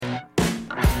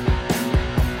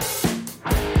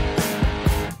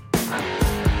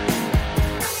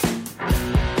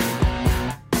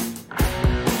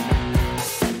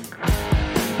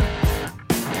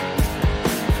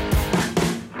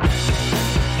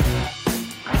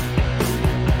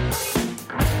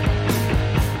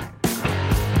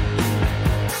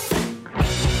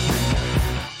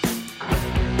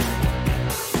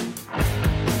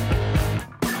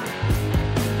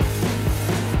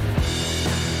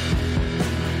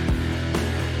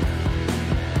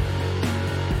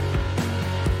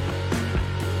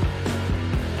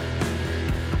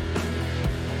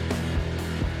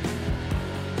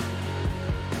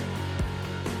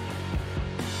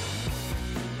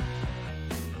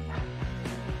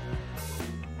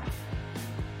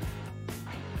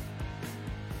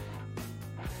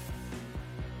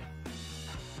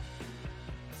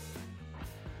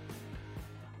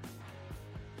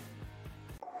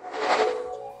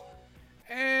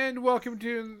And welcome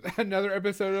to another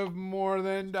episode of More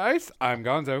Than Dice. I'm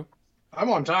Gonzo. I'm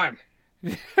on time.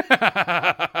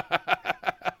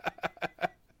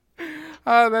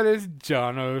 That is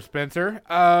John O. Spencer.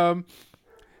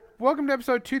 Welcome to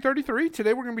episode 233.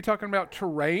 Today we're going to be talking about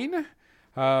terrain.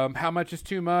 How much is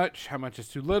too much? How much is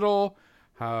too little?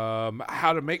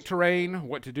 How to make terrain?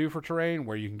 What to do for terrain?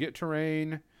 Where you can get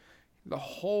terrain? The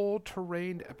whole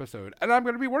terrain episode. And I'm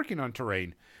going to be working on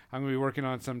terrain. I'm going to be working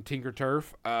on some Tinker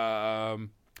Turf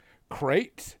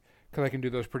crates because I can do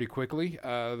those pretty quickly,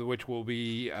 which will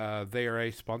be, they are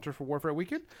a sponsor for Warfare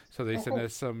Weekend. So they sent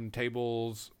us some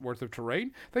tables worth of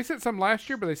terrain. They sent some last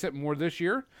year, but they sent more this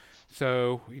year.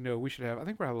 So, we should have, I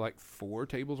think we'll have like 4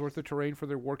 tables worth of terrain for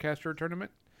their Warcaster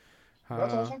tournament.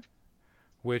 That's awesome.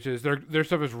 Which is, their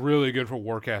stuff is really good for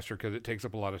Warcaster because it takes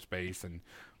up a lot of space, and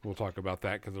we'll talk about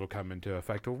that because it'll come into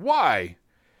effect of why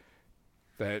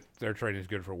that their terrain is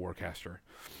good for Warcaster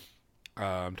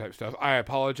type stuff. I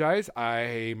apologize.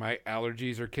 My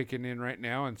allergies are kicking in right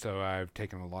now, and so I've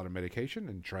taken a lot of medication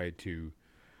and tried to,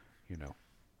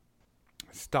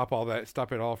 stop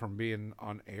it all from being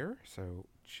on air. So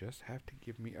just have to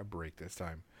give me a break this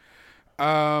time.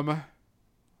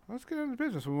 Let's get into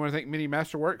business. We want to thank Mini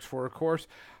Masterworks for, of course,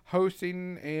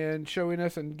 hosting and showing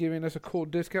us and giving us a cool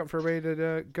discount for everybody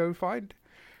to go find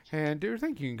and do your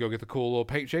thing. You can go get the cool little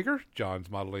paint shaker. John's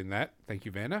modeling that. Thank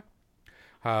you, Vanna.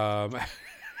 There's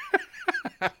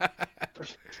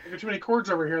too many cords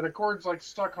over here. The cord's like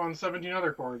stuck on 17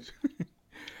 other cords.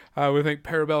 We thank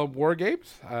Parabellum War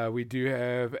Games. We do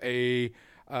have a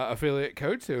affiliate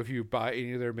code, so if you buy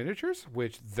any of their miniatures,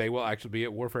 which they will actually be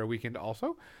at Warfare Weekend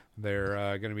also,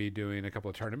 they're going to be doing a couple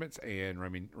of tournaments and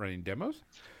running demos.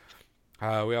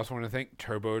 We also want to thank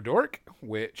Turbo Dork,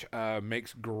 which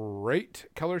makes great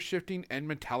color shifting and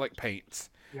metallic paints.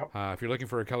 Yep. If you're looking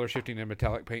for a color shifting and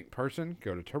metallic paint person,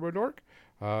 go to Turbo Dork,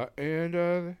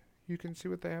 and you can see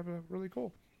what they have really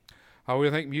cool. We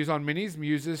thank Muse on Minis.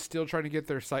 Muse is still trying to get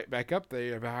their site back up. They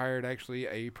have hired actually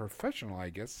a professional, I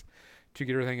guess, to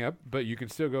get everything up, but you can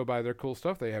still go buy their cool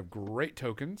stuff. They have great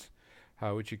tokens,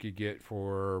 which you could get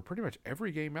for pretty much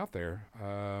every game out there.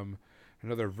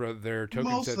 Their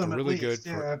token Most sets of them, are at really least,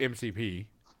 good for MCP.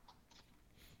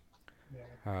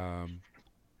 Yeah.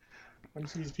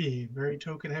 MCP, very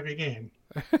token heavy game.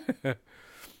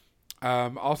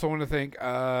 Also want to thank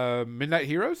Midnight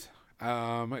Heroes.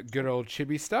 Good old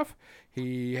Chibi stuff.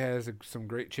 He has some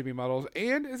great Chibi models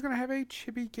and is going to have a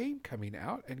Chibi game coming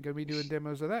out and going to be doing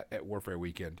demos of that at Warfare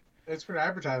Weekend. It's been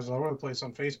advertised all over the place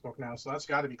on Facebook now, so that's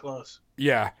got to be close.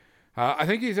 Yeah. I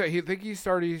think I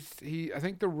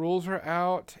think the rules are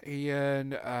out,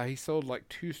 and he sold like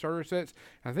 2 starter sets.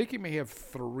 I think he may have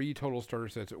 3 total starter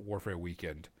sets at Warfare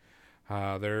Weekend.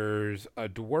 There's a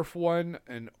dwarf one,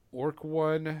 an orc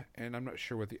one, and I'm not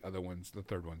sure what the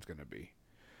third one's going to be.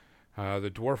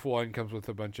 The dwarf one comes with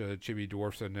a bunch of chibi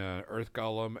dwarfs and earth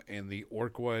golem, and the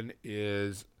orc one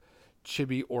is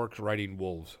chibi orcs riding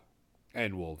wolves.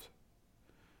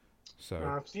 So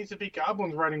It seems to be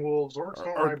goblins riding wolves. Orcs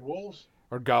don't ride wolves.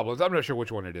 Or goblins. I'm not sure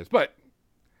which one it is, but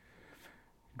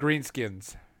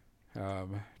greenskins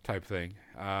type thing.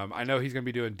 I know he's going to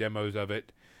be doing demos of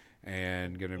it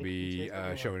and going to be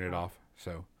showing it off.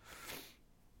 So,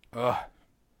 other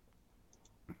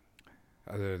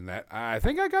than that, I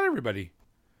think I got everybody.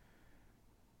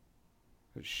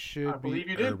 It should be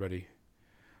everybody.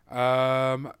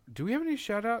 Do we have any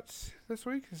shout outs this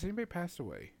week? Has anybody passed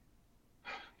away?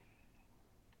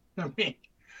 I mean,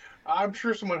 I'm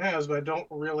sure someone has, but I don't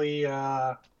really.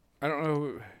 I don't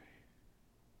know.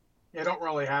 I don't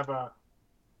really have a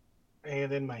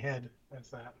hand in my head. That's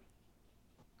that.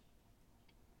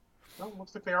 Well,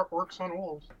 looks like they are orcs on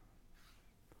wolves.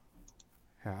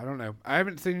 Yeah, I don't know. I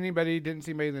haven't seen anybody. Didn't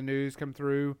see anybody in the news come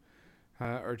through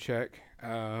or check.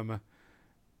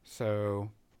 So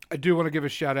I do want to give a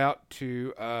shout out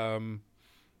to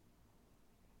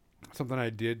something I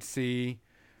did see.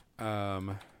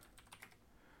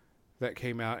 That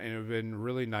came out, and it would have been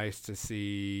really nice to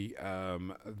see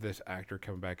this actor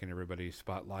come back in everybody's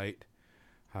spotlight.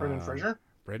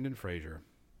 Brendan Fraser.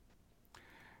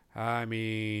 I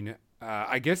mean,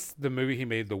 I guess the movie he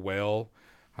made, The Whale,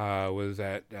 was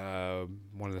at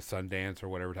one of the Sundance or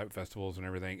whatever type festivals and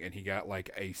everything, and he got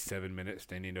like a 7-minute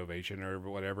standing ovation or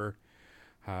whatever.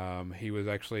 He was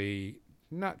actually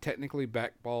not technically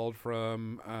blackballed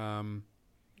from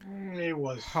He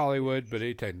was Hollywood, but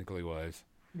he technically was.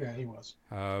 Yeah, he was.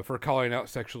 For calling out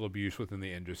sexual abuse within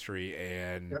the industry,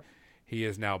 and Yep. He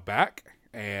is now back,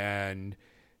 and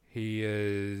he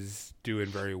is doing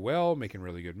very well, making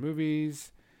really good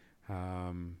movies,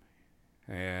 and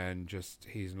just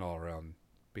he's an all-around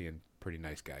being pretty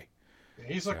nice guy.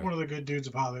 He's like one of the good dudes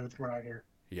of Hollywood from what I hear.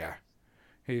 Yeah.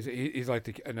 He's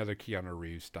like another Keanu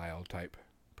Reeves style type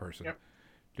person. Yep.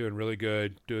 Doing really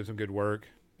good, doing some good work,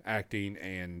 acting,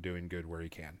 and doing good where he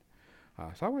can.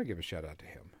 So I want to give a shout out to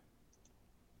him.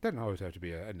 Doesn't always have to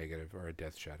be a negative or a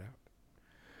death shout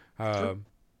out. Sure.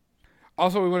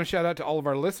 Also, we want to shout out to all of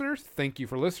our listeners. Thank you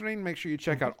for listening. Make sure you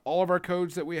check out all of our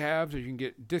codes that we have so you can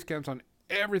get discounts on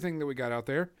everything that we got out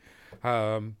there.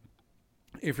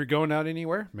 If you're going out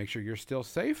anywhere, make sure you're still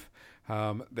safe.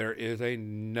 There is a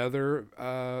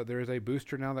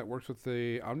booster now that works with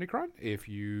the Omicron. If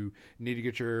you need to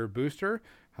get your booster,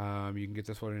 you can get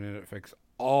this one and it affects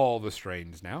all the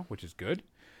strains now, which is good.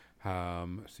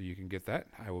 So you can get that.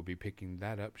 I will be picking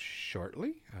that up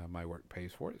shortly. My work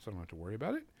pays for it, so I don't have to worry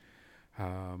about it.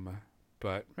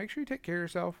 But make sure you take care of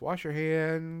yourself. Wash your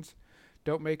hands.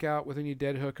 Don't make out with any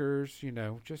dead hookers.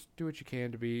 Just do what you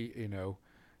can to be,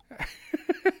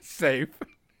 safe.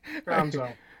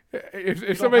 Gonzo.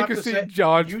 If somebody could see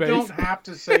John's face. You don't have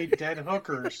to say dead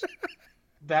hookers.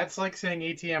 That's like saying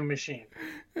ATM machine.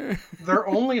 They're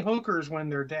only hookers when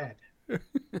they're dead.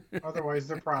 Otherwise,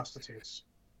 they're prostitutes.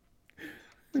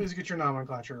 Please get your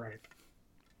nomenclature right.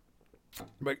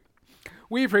 But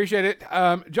we appreciate it.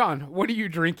 John, what are you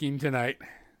drinking tonight?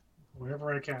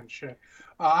 Whatever I can. Shit.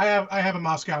 I have a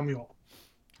Moscow Mule.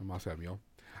 A Moscow Mule.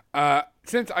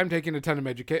 Since I'm taking a ton of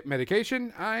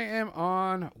medication, I am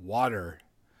on water.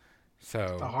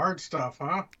 So the hard stuff,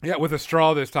 huh? Yeah, with a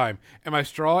straw this time. And my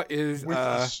straw is with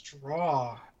a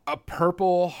straw. A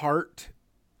Purple Heart.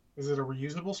 Is it a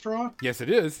reusable straw? Yes, it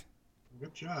is.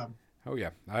 Good job. Oh yeah,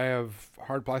 I have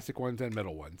hard plastic ones and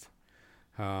metal ones,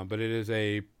 but it is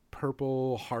a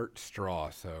Purple Heart straw.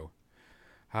 So,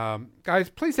 guys,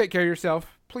 please take care of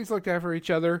yourself. Please look after each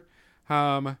other.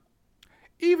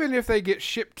 Even if they get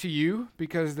shipped to you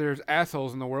because there's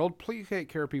assholes in the world, please take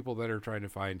care of people that are trying to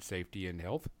find safety and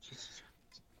health.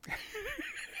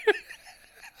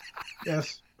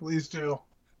 Yes, please do.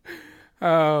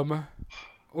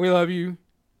 We love you.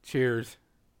 Cheers.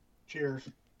 Cheers.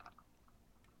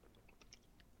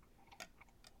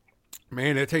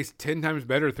 Man, it tastes 10 times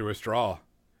better through a straw.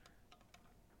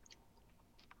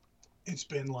 It's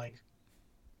been like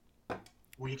a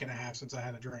week and a half since I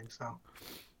had a drink, so.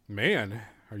 Man,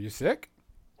 are you sick?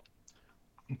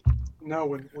 No,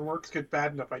 when works get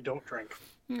bad enough, I don't drink.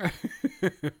 It's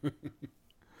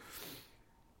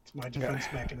my defense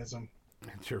mechanism.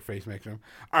 It's your face mechanism.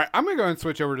 All right, I'm going to go and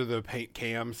switch over to the paint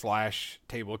cam /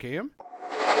 table cam.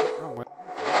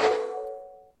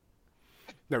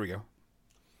 There we go.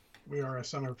 We are a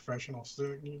semi-professional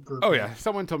group. Oh, yeah.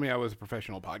 Someone told me I was a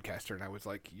professional podcaster, and I was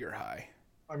like, you're high.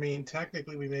 I mean,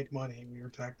 technically, we make money. We are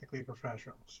technically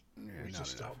professionals. Yeah, we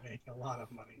just don't make a lot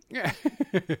of money. Yeah.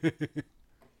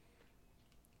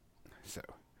 So,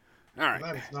 all right.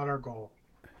 That is not our goal.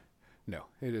 No,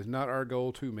 it is not our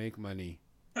goal to make money.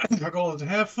 Our goal is to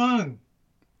have fun.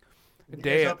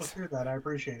 Dance. Help us through that. I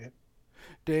appreciate it.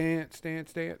 Dance.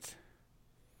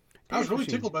 I was really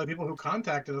tickled by the people who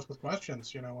contacted us with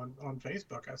questions, on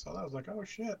Facebook. I saw that. I was like, oh,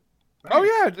 shit. Thanks. Oh,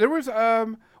 yeah. There was,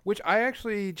 which I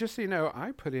actually, just so you know,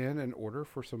 I put in an order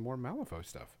for some more Malifaux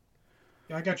stuff.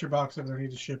 Yeah, I got your box over there. I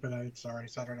need to ship it. Sorry,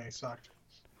 Saturday sucked.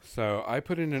 So I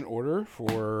put in an order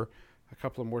for a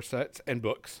couple of more sets and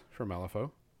books for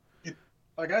Malifaux.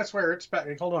 I gotta swear, it's back.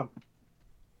 Hold on.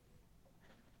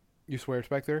 You swear it's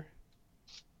back there?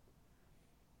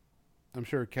 I'm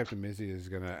sure Captain Mizzy is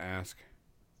going to ask.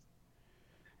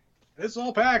 It's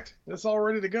all packed. It's all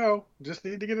ready to go. Just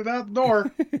need to get it out the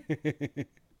door.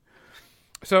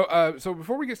 So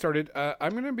before we get started,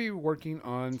 I'm going to be working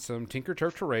on some Tinker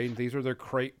Turf terrain. These are their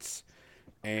crates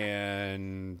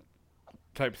and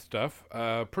type stuff.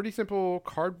 Pretty simple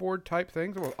cardboard type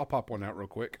things. I'll pop one out real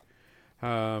quick.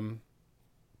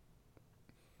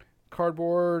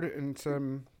 Cardboard and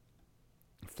some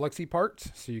flexi parts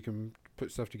so you can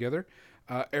put stuff together.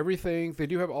 Everything, they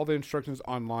do have all the instructions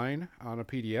online on a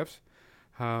PDFs,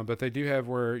 but they do have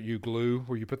where you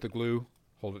put the glue,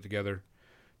 hold it together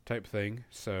type thing.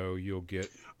 So you'll get...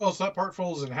 Oh, so that part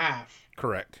folds in half.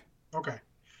 Correct. Okay.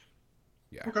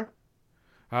 Yeah. Okay.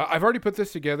 I've already put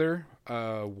this together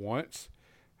once,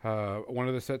 one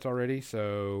of the sets already,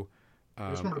 so...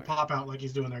 Just remember to pop out like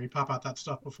he's doing there. You pop out that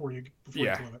stuff before you glue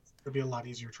it. It'll be a lot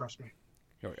easier, trust me.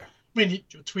 Oh, yeah. I mean,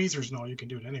 tweezers and all, you can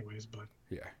do it anyways, but...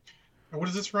 Yeah. And what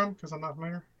is this from? Because I'm not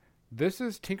familiar. This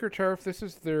is Tinker Turf. This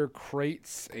is their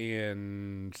crates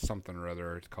and something or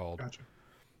other it's called.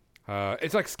 Gotcha.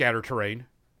 It's like scatter terrain.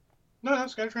 No,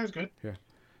 scatter terrain is good. Yeah.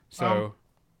 So...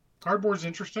 cardboard's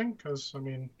interesting because, at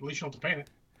least you don't have to paint it.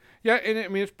 Yeah,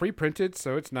 and it's pre-printed,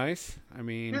 so it's nice.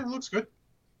 Yeah, it looks good.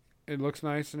 It looks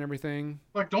nice and everything.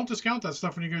 Like, don't discount that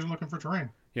stuff when you guys are looking for terrain.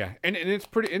 Yeah, and it's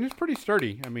pretty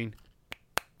sturdy. I mean,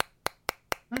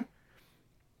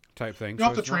 type thing. You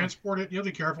have to transport it. You have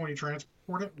to be careful when you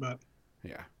transport it, but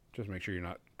yeah, just make sure you're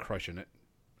not crushing it.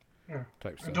 Yeah.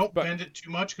 Type stuff. And don't bend it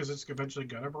too much because it's eventually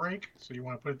gonna break. So you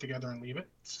want to put it together and leave it.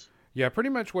 Yeah, pretty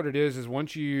much what it is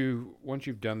once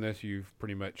you've done this, you've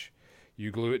pretty much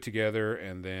you glue it together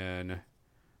and then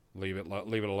leave it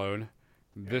alone.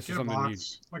 Yeah, this is something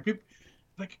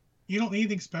you don't need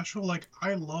anything special. Like,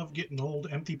 I love getting old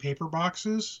empty paper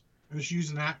boxes and just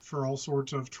using that for all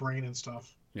sorts of terrain and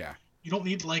stuff. Yeah. You don't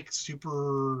need like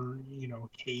super,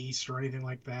 case or anything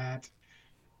like that.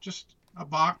 Just a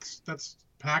box that's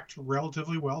packed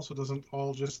relatively well so it doesn't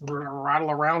all just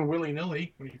rattle around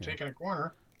willy-nilly when you take in a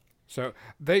corner. So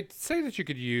they say that you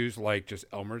could use like just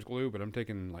Elmer's glue, but I'm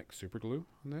taking like super glue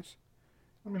on this.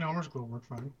 I mean, Elmer's glue will work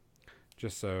fine.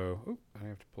 Just so, I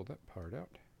have to pull that part out.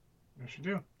 Yes, you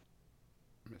do.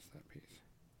 Missed that piece.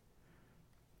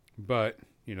 But,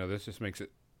 this just makes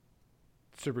it,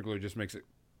 super glue just makes it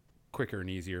quicker and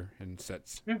easier and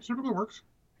sets. Yeah, super glue works.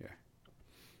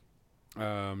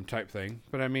 Yeah. Type thing.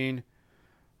 But I mean,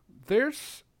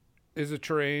 there's is a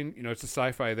terrain, it's a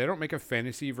sci-fi. They don't make a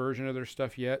fantasy version of their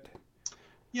stuff yet.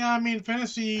 Yeah, I mean,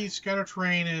 fantasy scatter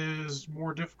terrain is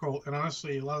more difficult, and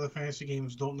honestly, a lot of the fantasy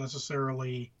games don't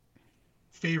necessarily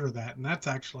favor that, and that's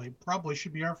actually probably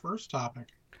should be our first topic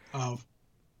of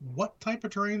what type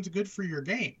of terrain is good for your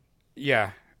game.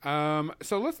 Yeah.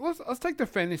 So let's take the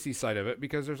fantasy side of it,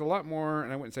 because there's a lot more,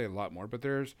 and I wouldn't say a lot more, but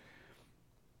there's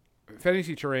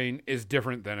fantasy terrain is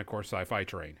different than, of course, sci-fi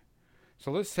terrain. So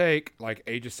let's take like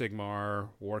Age of Sigmar,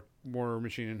 War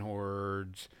Machine and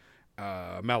Hordes,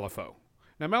 Malifaux.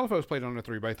 Now Malifaux is played on a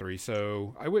 3x3,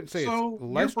 so I wouldn't say it's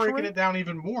less. You're breaking it down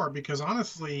even more, because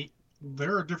honestly,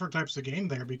 there are different types of game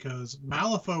there, because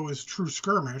Malifaux is true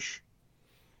skirmish,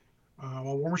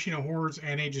 while War Machine and Hordes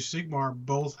and Age of Sigmar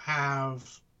both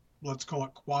have, let's call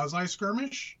it quasi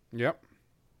skirmish. Yep.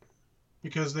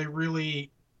 Because they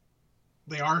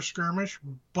are skirmish,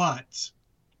 but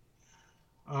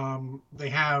they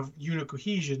have unit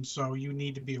cohesion, so you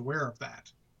need to be aware of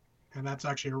that. And that's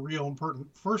actually a real important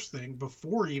first thing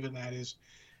before even that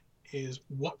is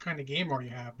what kind of game are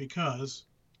you have, because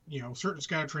certain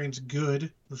scatter terrain's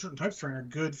good, or certain types of terrain are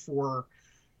good for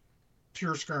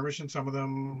pure skirmish, and some of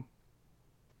them,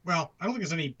 well, I don't think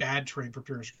there's any bad terrain for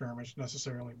pure skirmish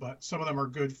necessarily, but some of them are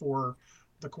good for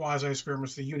the quasi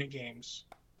skirmish, the unit games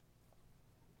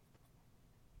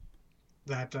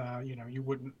that you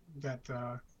wouldn't, that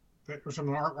or some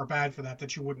are bad for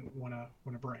that you wouldn't want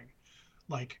to bring,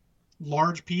 like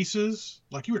large pieces,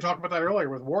 like you were talking about that earlier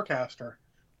with Warcaster.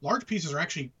 Large pieces are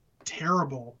actually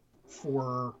terrible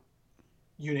for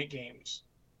unit games.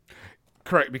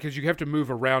 Correct, because you have to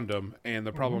move around them, and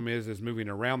the problem is moving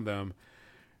around them,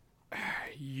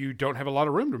 you don't have a lot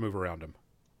of room to move around them,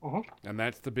 and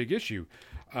that's the big issue.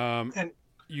 And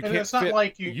you can't it's not fit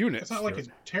like units. It's not like it's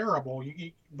terrible,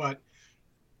 but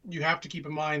you have to keep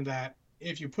in mind that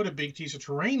if you put a big piece of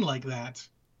terrain like that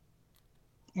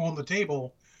on the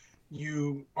table,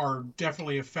 you are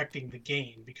definitely affecting the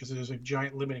game, because it is a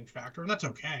giant limiting factor, and that's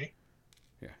okay.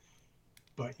 Yeah.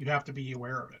 But you have to be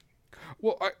aware of it.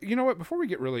 Well, you know what? Before we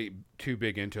get really too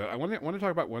big into it, I want to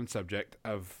talk about one subject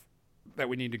that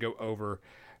we need to go over,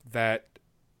 that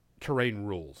terrain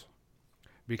rules.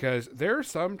 Because there are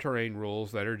some terrain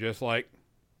rules that are just like,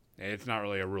 it's not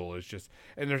really a rule. It's just,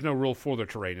 and there's no rule for the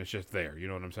terrain. It's just there. You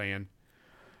know what I'm saying?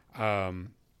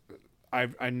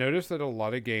 I noticed that a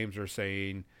lot of games are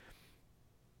saying,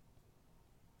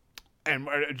 and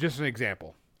just an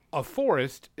example, a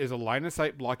forest is a line of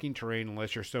sight blocking terrain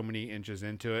unless you're so many inches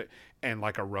into it, and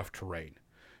like a rough terrain.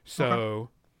 So,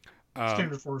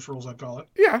 standard forest rules, I'd call it.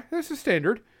 Yeah, this is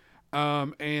standard.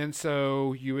 And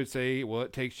so you would say, well,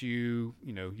 it takes you,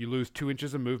 you lose 2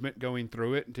 inches of movement going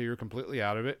through it until you're completely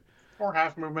out of it. Or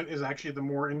half movement is actually the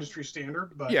more industry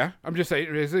standard, but yeah, I'm just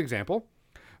saying as an example.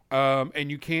 And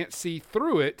you can't see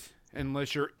through it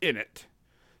unless you're in it.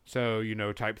 So,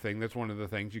 type thing. That's one of the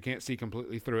things. You can't see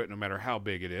completely through it no matter how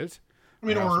big it is. I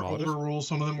mean, or older rules,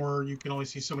 some of them where you can only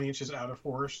see so many inches out of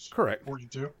forest. Correct.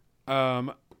 42.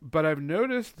 But I've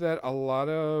noticed that a lot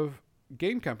of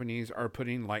game companies are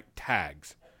putting like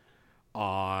tags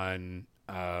on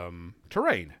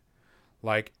terrain.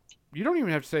 Like, you don't even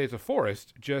have to say it's a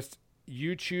forest. Just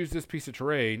you choose this piece of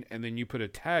terrain and then you put a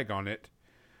tag on it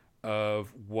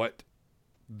of what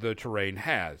the terrain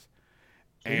has.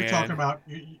 So you're talking about,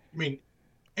 I mean,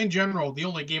 in general, the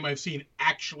only game I've seen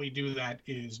actually do that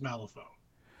is Malifaux.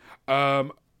 I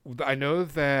know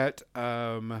that,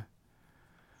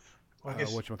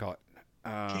 whatchamacallit?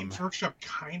 Games Workshop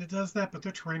kind of does that, but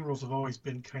their terrain rules have always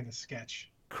been kind of sketch.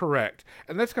 Correct,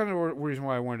 and that's kind of the reason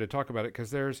why I wanted to talk about it,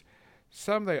 because there's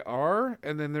some they are,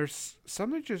 and then there's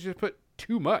some that just put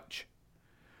too much.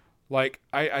 Like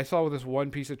I saw with this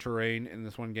one piece of terrain in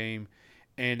this one game,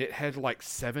 and it had like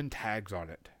 7 tags on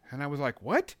it, and I was like,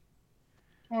 "What?"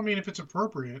 Well, I mean, if it's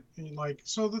appropriate, and like,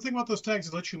 so the thing about those tags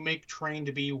is let you make terrain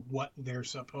to be what they're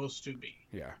supposed to be.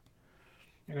 Yeah,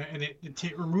 And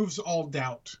it removes all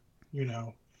doubt, you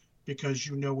know, because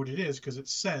you know what it is, because it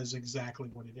says exactly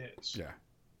what it is. yeah.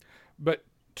 But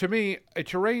to me, a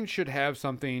terrain should have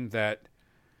something that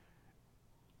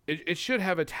it should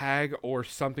have a tag or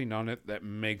something on it that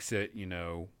makes it,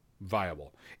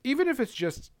 viable. Even if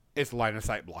it's line of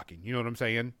sight blocking. You know what I'm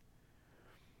saying?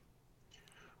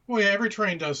 Well, yeah, every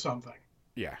terrain does something.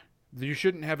 Yeah. You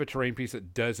shouldn't have a terrain piece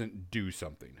that doesn't do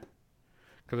something.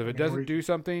 Because if it doesn't do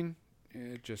something,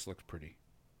 it just looks pretty.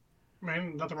 I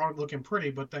mean, nothing wrong with looking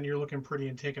pretty, but then you're looking pretty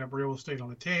and taking up real estate on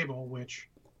the table, which...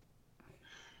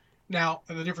 Now,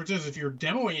 the difference is if you're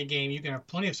demoing a game, you can have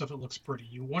plenty of stuff that looks pretty.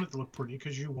 You want it to look pretty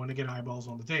because you want to get eyeballs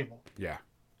on the table. Yeah.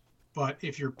 But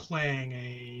if you're playing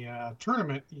a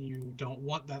tournament, you don't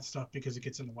want that stuff because it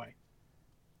gets in the way.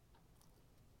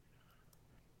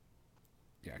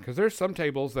 Yeah, because there's some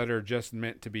tables that are just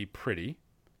meant to be pretty.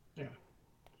 Yeah.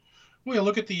 Well, yeah,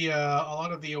 look at the a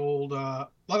lot of the old, a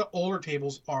lot of older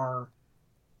tables are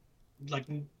like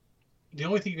the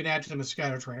only thing you can add to them is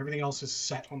scatter terrain. Everything else is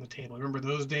set on the table. Remember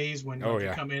those days when you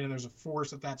come in and there's a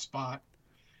forest at that spot?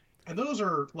 And those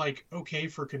are like okay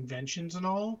for conventions and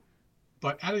all,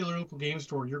 but at a local game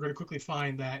store, you're going to quickly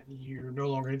find that you're no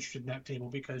longer interested in that table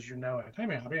because you know it. Hey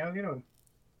man, how you doing?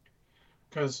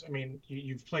 Because I mean,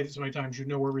 you've played it so many times, you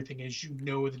know where everything is. You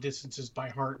know the distances by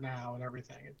heart now and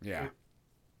everything.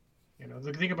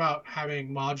 The thing about having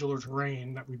modular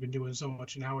terrain that we've been doing so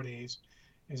much nowadays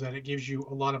is that it gives you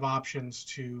a lot of options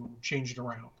to change it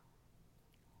around.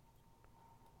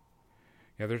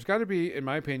 Yeah, there's got to be, in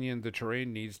my opinion, the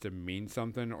terrain needs to mean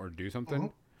something or do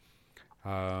something.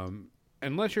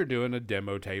 Unless you're doing a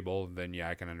demo table, then yeah,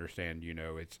 I can understand.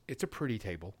 It's a pretty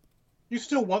table. You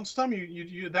still want some.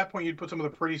 You at that point you'd put some of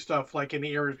the pretty stuff like in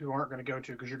the areas people aren't going to go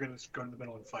to because you're going to go in the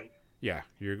middle and fight. Yeah,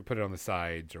 you put it on the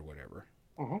sides or whatever.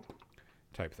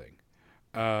 Type thing.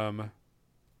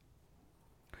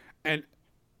 And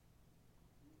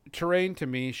terrain to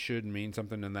me should mean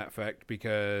something in that effect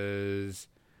because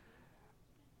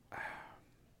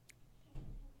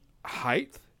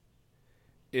height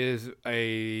is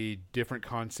a different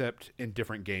concept in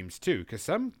different games too, because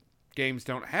some games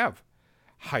don't have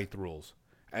height rules,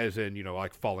 as in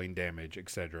like falling damage,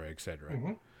 etc.,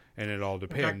 etc. And it all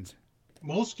depends. In fact,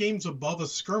 most games above a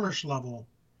skirmish level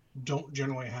don't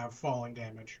generally have falling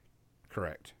damage.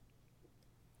 Correct.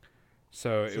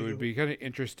 So it would be kind of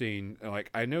interesting. Like,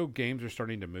 I know games are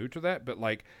starting to move to that, but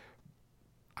like,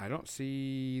 I don't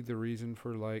see the reason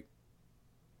for like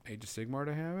Age of Sigmar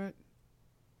to have it,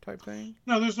 type thing.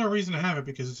 No, there's no reason to have it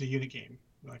because it's a unit game.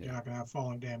 Like, you're not going to have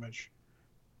falling damage.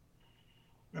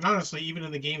 And honestly, even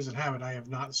in the games that have it, I have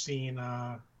not seen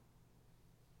a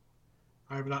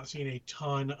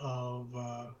ton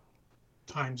of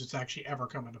times it's actually ever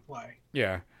come into play.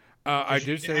 Yeah, I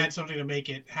did say add something to make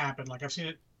it happen. Like I've seen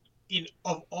it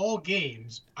of all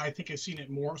games. I think I've seen it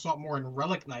saw it more in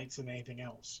Relic Knights than anything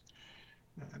else.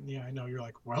 And yeah, I know you're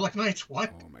like Relic Knights.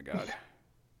 What? Oh my god.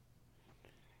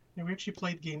 Yeah, we actually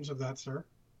played games of that, sir.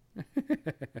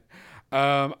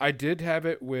 I did have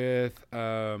it with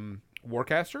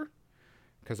Warcaster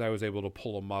because I was able to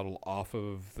pull a model off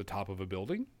of the top of a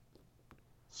building.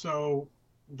 So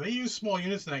they use small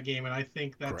units in that game, and I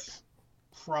think that's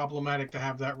problematic to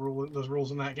have those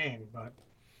rules in that game. But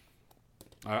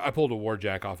I pulled a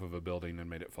Warjack off of a building and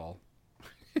made it fall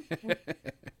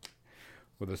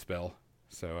with a spell.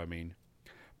 So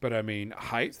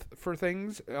height for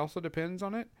things also depends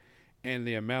on it, and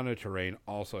the amount of terrain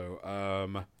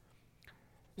also.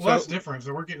 That's different.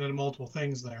 So we're getting into multiple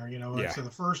things there. So the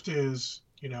first is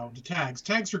the tags.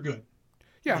 Tags are good.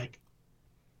 Yeah.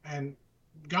 And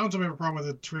Gonzo may have a problem with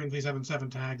the terrain please having 7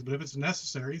 tags, but if it's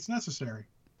necessary, it's necessary.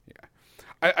 Yeah.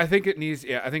 I think it needs.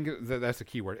 Yeah, I think that's the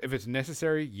key word. If it's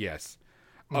necessary, yes.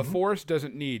 A forest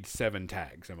doesn't need 7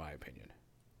 tags, in my opinion.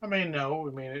 I mean, no.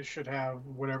 I mean, it should have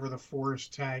whatever the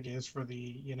forest tag is for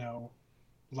the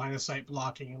line of sight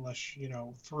blocking, unless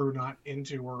through, not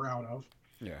into or out of.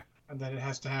 Yeah. And then it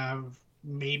has to have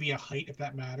maybe a height if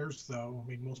that matters. Though I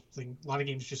mean, a lot of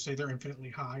games just say they're infinitely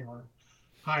high or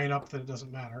high enough that it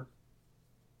doesn't matter.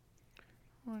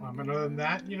 But other than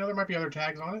that, there might be other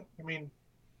tags on it. I mean,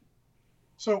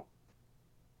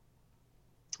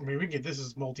 we can get this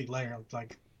as multi-layer.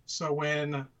 Like, so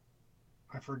when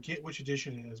I forget which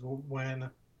edition it is. When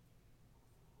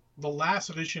the last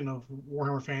edition of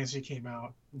Warhammer Fantasy came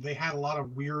out, they had a lot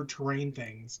of weird terrain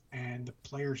things, and the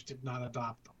players did not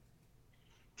adopt them.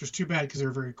 Just too bad because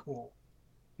they're very cool.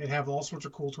 They'd have all sorts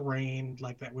of cool terrain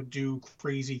like that would do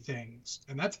crazy things,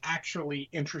 and that's actually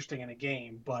interesting in a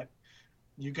game. But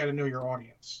you got to know your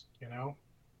audience, you know.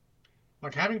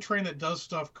 Like having terrain that does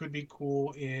stuff could be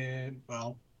cool in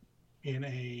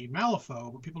a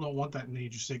Malifaux, but people don't want that in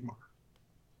Age of Sigmar.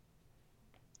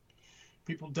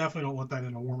 People definitely don't want that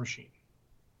in a War Machine.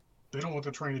 They don't want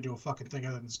the terrain to do a fucking thing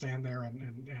other than stand there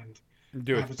and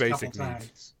do its basic needs.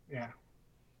 Tags. Yeah.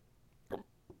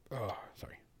 Oh,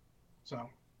 sorry. So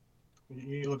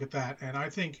you look at that, and I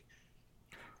think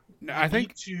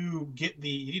you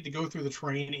need to go through the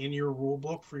terrain in your rule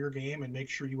book for your game and make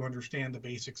sure you understand the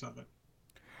basics of it.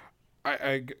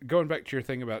 I going back to your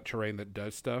thing about terrain that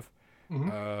does stuff,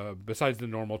 besides the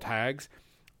normal tags,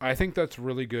 I think that's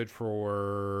really good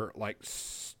for like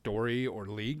story or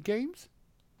league games.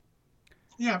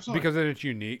 Yeah, absolutely. Because then it's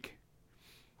unique,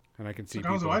 and I can see.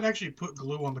 So I'd actually put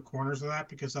glue on the corners of that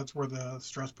because that's where the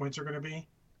stress points are going to be,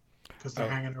 because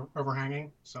they're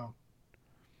overhanging. So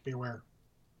be aware.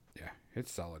 Yeah,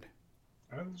 it's solid.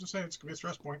 I was just saying it's going to be a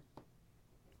stress point.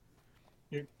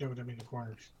 You know what I mean? The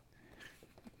corners.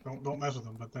 Don't mess with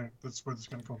them, but that's where it's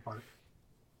going to come apart.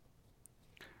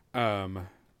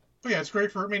 But yeah, it's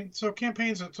great for. I mean, so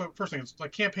campaigns. So first thing, it's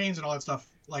like campaigns and all that stuff.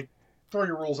 Like, throw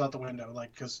your rules out the window,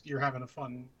 like because you're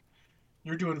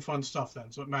doing fun stuff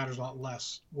then. So it matters a lot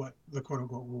less what the quote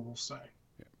unquote rules say.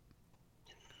 Yeah.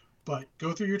 But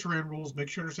go through your terrain rules. Make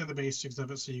sure you understand the basics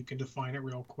of it so you can define it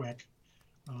real quick.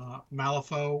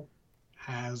 Malifaux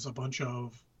has a bunch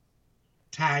of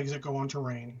tags that go on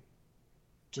terrain,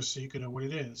 just so you can know what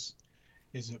it is.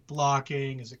 Is it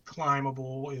blocking? Is it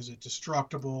climbable? Is it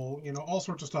destructible? You know, all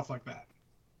sorts of stuff like that.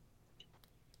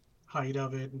 Height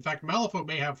of it. In fact, Malifaux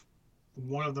may have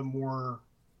one of the more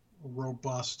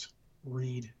robust,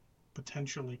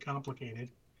 potentially complicated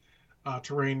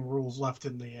terrain rules left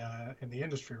in the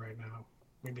industry right now.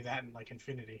 Maybe that and like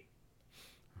Infinity.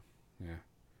 Yeah.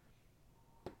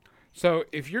 So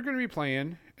if you're going to be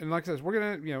playing, and like I said, we're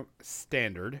going to,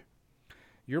 standard,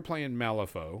 you're playing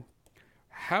Malifaux,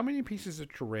 how many pieces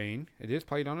of terrain, it is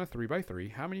played on a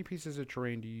 3x3, how many pieces of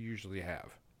terrain do you usually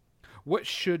have? What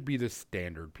should be the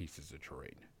standard pieces of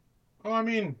terrain? Oh, I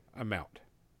mean... Amount.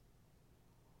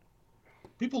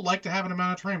 People like to have an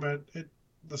amount of terrain, but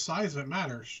the size of it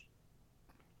matters.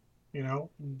 You know,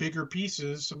 bigger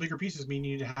pieces mean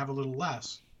you need to have a little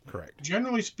less. Correct.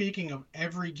 Generally speaking, of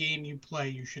every game you play,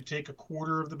 you should take a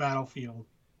quarter of the battlefield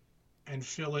and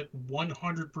fill it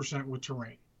 100% with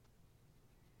terrain.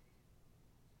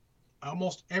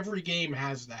 Almost every game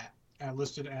has that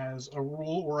listed as a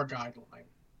rule or a guideline.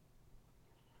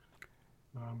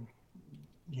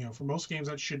 For most games,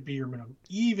 that should be your minimum.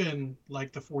 Even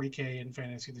like the 40K in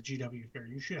Fantasy, the GW Fair,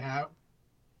 you should have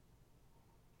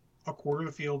a quarter of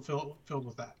the field filled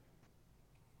with that.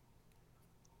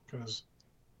 Because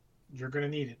you're going to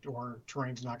need it, or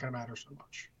terrain's not going to matter so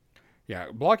much. Yeah,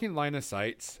 blocking line of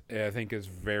sights, I think, is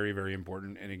very, very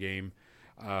important in a game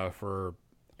for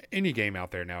any game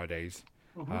out there nowadays.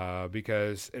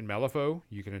 Because in Malifaux,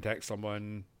 you can attack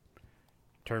someone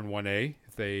turn 1A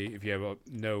if you have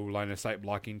no line of sight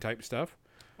blocking type stuff.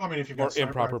 I mean, if you've got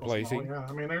improper placing. Yeah,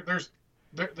 I mean,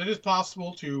 it is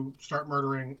possible to start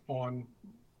murdering on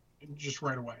just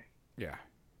right away. Yeah.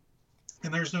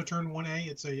 And there's no turn 1A.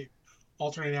 It's a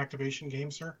alternate activation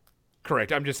game, sir.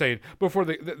 Correct. I'm just saying before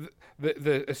the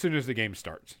as soon as the game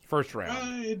starts, first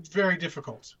round. It's very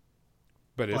difficult.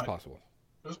 But it is possible.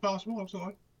 It's possible,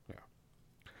 absolutely.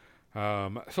 Yeah.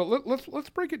 So let's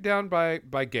break it down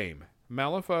by game.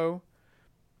 Malifaux.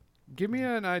 Give me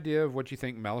an idea of what you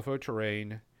think Malifaux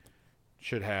terrain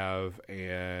should have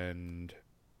and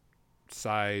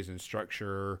size and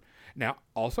structure. Now,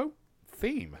 also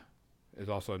theme is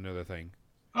also another thing.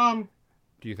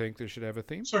 Do you think they should have a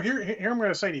theme? So here I'm going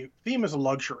to say to you, theme is a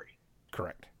luxury.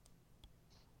 Correct.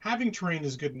 Having terrain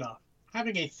is good enough.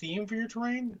 Having a theme for your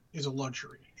terrain is a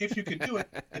luxury. If you can do it,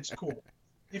 it's cool.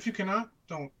 If you cannot,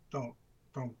 don't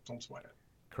sweat it.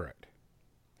 Correct.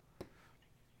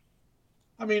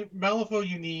 I mean, Malifaux,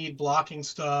 you need blocking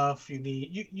stuff.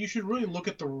 You should really look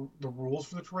at the rules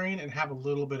for the terrain and have a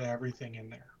little bit of everything in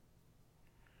there.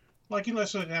 Like, you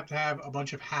necessarily have to have a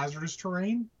bunch of hazardous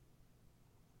terrain,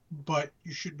 but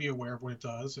you should be aware of what it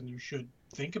does, and you should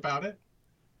think about it.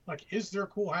 Like, is there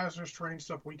cool hazardous terrain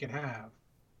stuff we can have?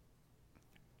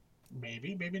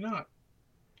 Maybe, maybe not.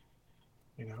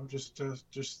 Just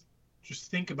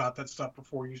think about that stuff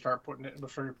before you start putting it.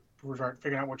 Before you start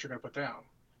figuring out what you're going to put down.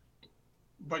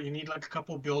 but you need like a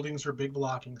couple of buildings or big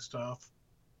blocking stuff.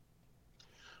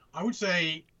 I would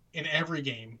say in every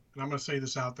game, and I'm going to say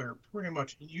this out there, pretty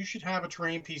much you should have a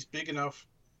terrain piece big enough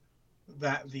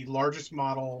that the largest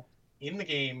model in the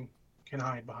game can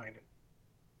hide behind it.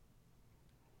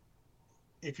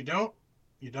 If you don't,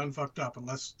 you done fucked up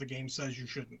unless the game says you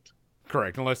shouldn't.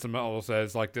 Correct, unless the model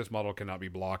says like this model cannot be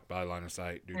blocked by line of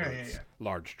sight due to its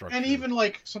large structure. And even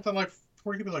like something like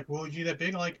 40 could be like, well, you that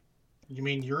big? Like, you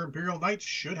mean your Imperial Knights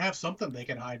should have something they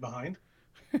can hide behind?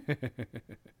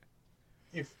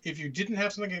 If you didn't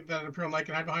have something that an Imperial Knight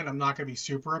can hide behind, I'm not going to be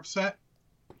super upset.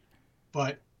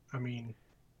 But I mean,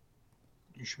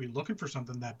 you should be looking for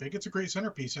something that big. It's a great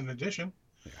centerpiece in addition.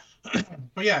 Yeah.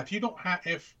 But yeah, if you don't have,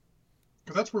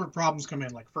 because that's where problems come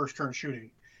in, like first turn shooting.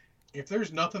 If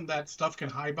there's nothing that stuff can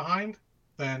hide behind,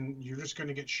 then you're just going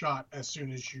to get shot as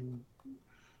soon as you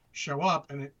show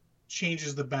up, and it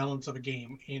changes the balance of a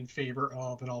game in favor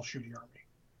of an all-shooting army.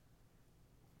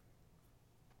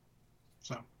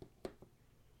 So,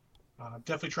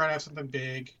 definitely try to have something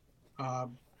big.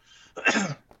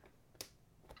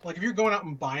 Like if you're going out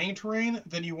and buying terrain,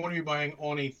 then you want to be buying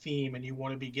on a theme, and you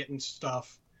want to be getting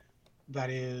stuff that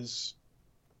is,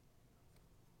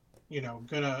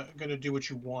 gonna do what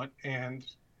you want and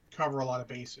cover a lot of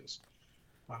bases.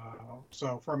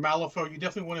 So for a Malifaux, you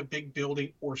definitely want a big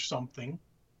building or something.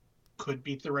 Could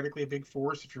be theoretically a big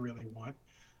forest if you really want.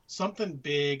 Something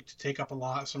big to take up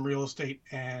some real estate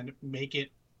and make it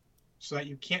so that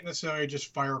you can't necessarily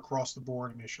just fire across the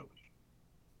board initially.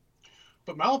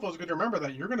 But Malifaux is good to remember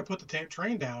that you're going to put the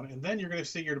train down, and then you're going to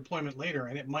see your deployment later,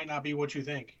 and it might not be what you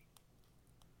think.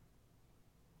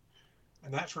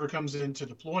 And that sort of comes into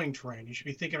deploying terrain. You should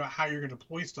be thinking about how you're going to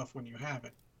deploy stuff when you have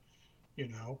it.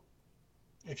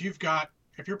 If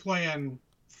you're playing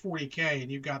 40K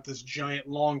and you've got this giant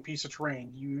long piece of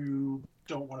terrain, you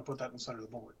don't want to put that in the center of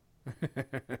the board.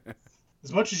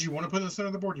 As much as you want to put it in the center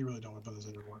of the board, you really don't want to put it in the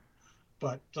center of the board.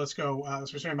 But let's go.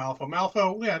 As we're saying, Malifaux.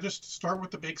 Malifaux, yeah, just start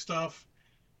with the big stuff.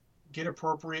 Get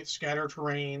appropriate scatter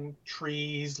terrain,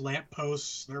 trees,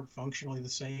 lampposts. They're functionally the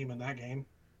same in that game.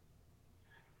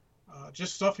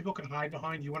 Just stuff people can hide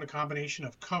behind. You want a combination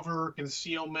of cover,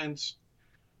 concealment,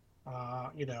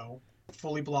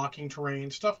 fully blocking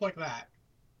terrain, stuff like that.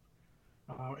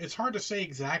 It's hard to say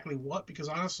exactly what, because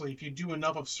honestly, if you do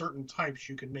enough of certain types,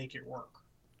 you can make it work.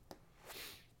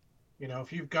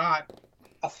 If you've got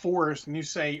a forest and you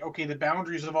say, okay, the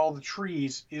boundaries of all the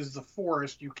trees is the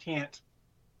forest, you can't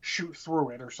shoot through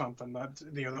it or something.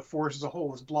 The forest as a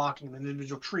whole is blocking the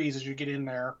individual trees as you get in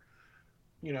there.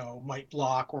 Might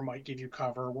block or might give you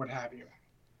cover, what have you.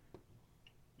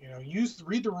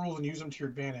 Read the rules and use them to your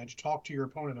advantage. Talk to your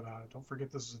opponent about it. Don't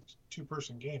forget this is a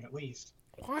two-person game at least.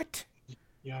 What?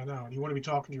 Yeah, I know. And you want to be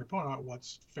talking to your opponent about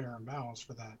what's fair and balanced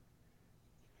for that.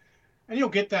 And you'll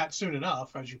get that soon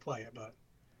enough as you play it. But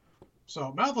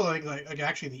so Malifaux, I think, like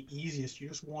actually the easiest. You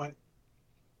just want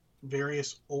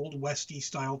various old westy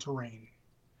style terrain.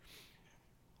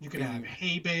 You can have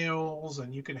hay bales,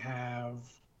 and you can have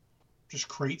just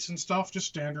crates and stuff, just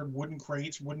standard wooden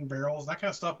crates, wooden barrels. That kind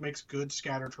of stuff makes good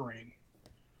scatter terrain.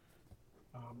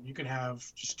 You can have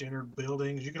just standard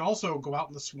buildings. You can also go out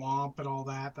in the swamp and all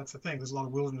that. That's the thing. There's a lot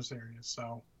of wilderness areas.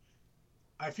 So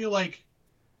I feel like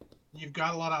you've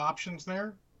got a lot of options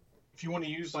there. If you want to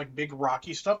use like big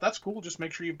rocky stuff, that's cool. Just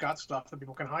make sure you've got stuff that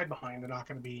people can hide behind. You're not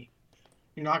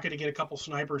going to get a couple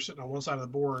snipers sitting on one side of the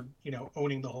board,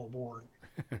 owning the whole board.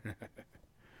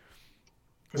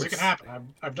 Because it can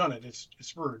happen. I've done it.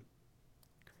 It's rude.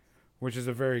 Which is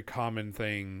a very common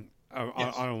thing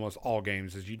on almost all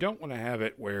games, is you don't want to have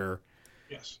it where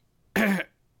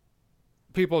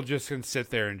people just can sit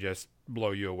there and just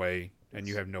blow you away, and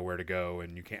you have nowhere to go,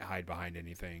 and you can't hide behind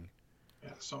anything.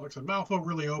 Yeah, so like I said, Malifaux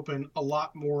really open a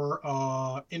lot more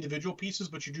individual pieces,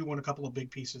 but you do want a couple of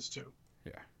big pieces too.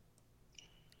 Yeah.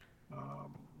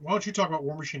 Why don't you talk about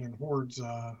Warmachine and Hordes,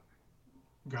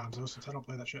 Gonzo, since I don't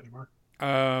play that shit anymore.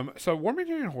 So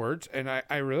Warmachine and Hordes, and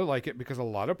I really like it because a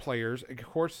lot of players, of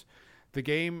course, the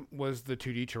game was the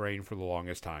 2D terrain for the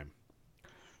longest time.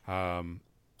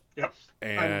 Yep.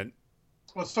 And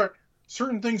let's start.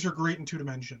 Certain things are great in 2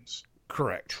 dimensions.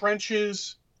 Correct.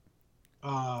 Trenches,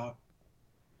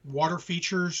 water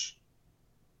features,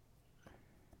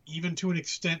 even to an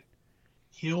extent,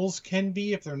 hills can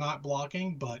be if they're not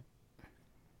blocking, but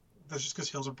that's just because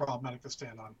hills are problematic to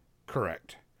stand on.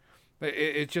 Correct.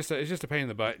 It's just a pain in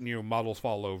the butt, and models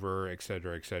fall over,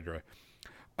 etc., etc.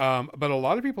 But a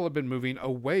lot of people have been moving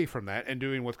away from that and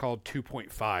doing what's called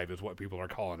 2.5 is what people are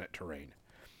calling it terrain.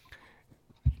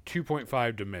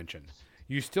 2.5 dimension.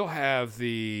 You still have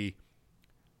the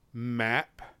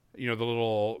map, the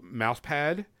little mouse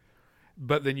pad,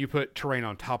 But then you put terrain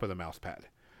on top of the mouse pad.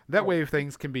 That way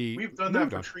things can be We've done that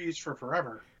for trees for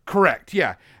forever. Correct,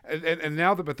 yeah. And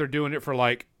now but they're doing it for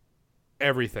like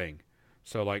everything.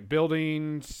 So like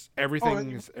buildings,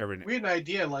 everything. We had an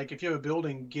idea, like if you have a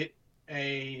building, get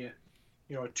a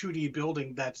 2D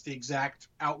building that's the exact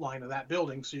outline of that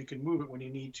building, so you can move it when you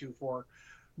need to for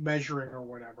measuring or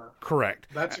whatever. Correct.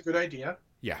 That's a good idea.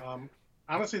 Yeah.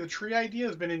 Honestly, the tree idea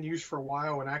has been in use for a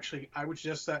while, and actually, I would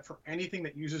suggest that for anything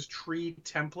that uses tree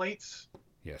templates.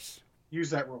 Yes. Use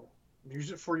that rule.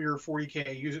 Use it for your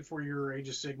 40K. Use it for your Age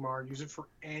of Sigmar. Use it for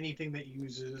anything that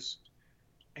uses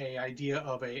a idea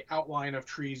of a outline of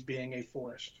trees being a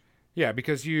forest. Yeah,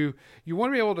 because you want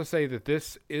to be able to say that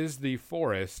this is the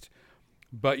forest,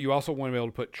 but you also want to be able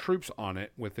to put troops on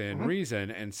it within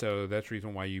reason, and so that's the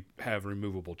reason why you have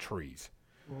removable trees.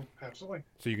 Absolutely.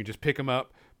 So you can just pick them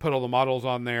up, put all the models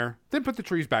on there, then put the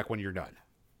trees back when you're done.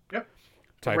 Yep.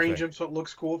 Arrange them so it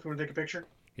looks cool if you want to take a picture.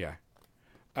 Yeah.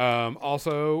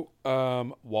 Also,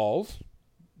 walls.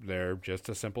 They're just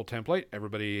a simple template.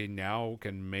 Everybody now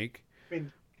can make... I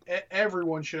mean,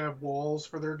 everyone should have walls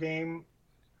for their game.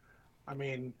 I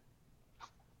mean,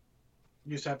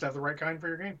 you just have to have the right kind for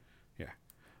your game.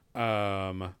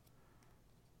 Yeah.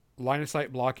 Line of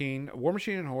sight blocking. War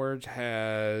Machine and Hordes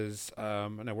has...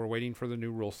 no, we're waiting for the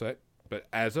new rule set. But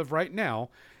as of right now,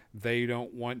 they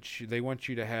want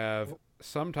you to have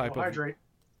some type of... Hydrate.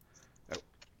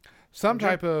 Some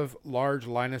type of large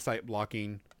line of sight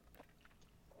blocking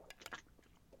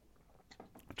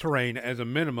terrain as a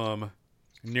minimum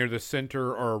near the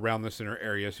center or around the center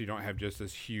area, so you don't have just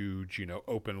this huge,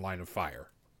 open line of fire.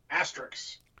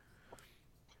 Asterisks.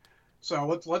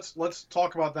 So let's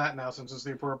talk about that now, since it's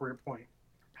the appropriate point.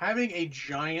 Having a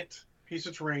giant piece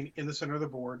of terrain in the center of the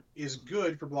board is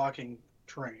good for blocking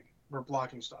terrain or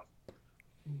blocking stuff.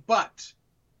 But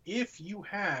if you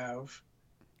have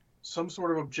some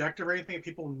sort of objective or anything that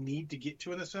people need to get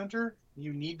to in the center,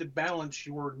 you need to balance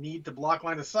your need to block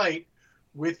line of sight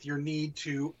with your need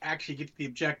to actually get to the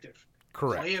objective.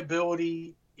 Correct.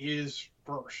 Playability is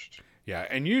first. Yeah,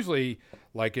 and usually,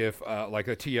 like if like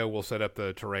a TO will set up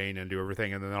the terrain and do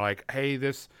everything, and then they're like, hey,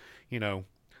 this,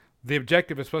 the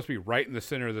objective is supposed to be right in the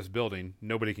center of this building.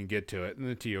 Nobody can get to it. And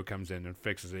the TO comes in and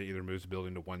fixes it, either moves the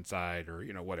building to one side or,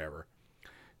 whatever,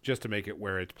 just to make it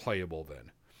where it's playable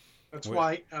then. That's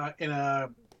why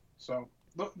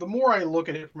the more I look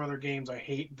at it from other games, I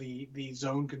hate the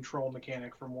zone control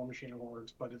mechanic from War Machine and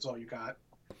Hordes, but it's all you got.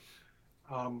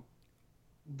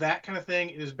 That kind of thing,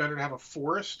 it is better to have a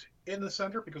forest in the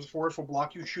center, because the forest will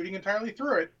block you shooting entirely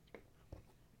through it.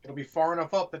 It'll be far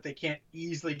enough up that they can't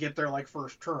easily get there like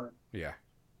first turn. Yeah.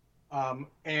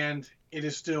 And it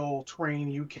is still terrain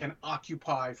you can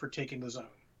occupy for taking the zone.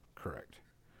 Correct.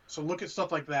 So look at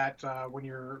stuff like that when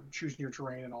you're choosing your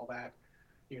terrain and all that.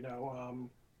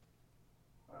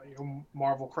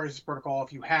 Marvel Crisis Protocol,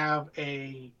 if you have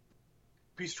a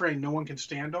piece of terrain no one can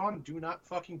stand on, do not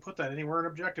fucking put that anywhere an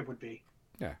objective would be.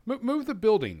 Yeah. Move the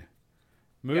building.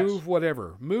 Move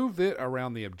whatever. Move it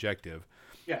around the objective.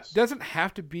 Yes. Doesn't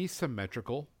have to be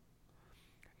symmetrical.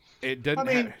 It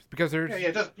doesn't because there's... Yeah,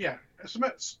 it does. Yeah.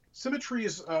 Symmetry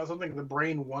is something the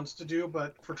brain wants to do,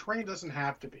 but for terrain it doesn't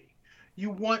have to be.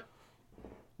 You want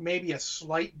maybe a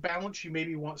slight balance. You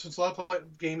maybe want, since a lot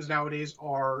of games nowadays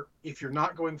are, if you're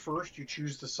not going first, you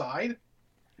choose the side.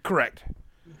 Correct.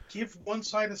 Give one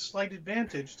side a slight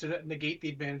advantage to negate the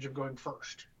advantage of going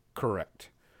first. Correct.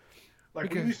 We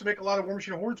used to make a lot of War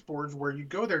Machine and Hordes boards where you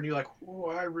go there and you're like, oh,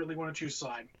 I really want to choose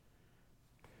side.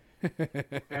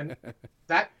 And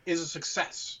that is a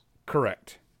success.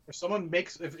 Correct. If someone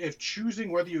if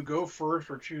choosing whether you go first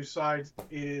or choose sides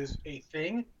is a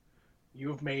thing, you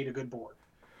have made a good board.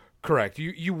 Correct.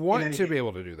 You want to be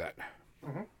able to do that.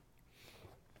 Mm-hmm.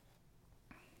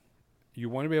 You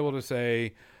want to be able to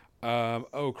say,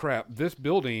 oh crap, this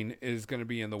building is going to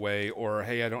be in the way, or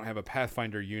hey, I don't have a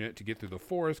Pathfinder unit to get through the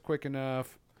forest quick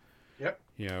enough. Yep.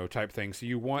 Type thing. So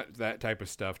you want that type of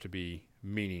stuff to be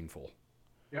meaningful.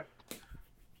 Yep.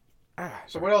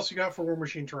 So what else you got for War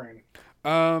Machine terrain?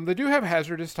 They do have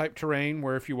hazardous type terrain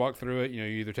where if you walk through it, you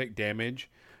either take damage,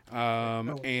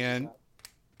 and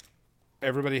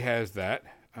everybody has that.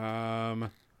 One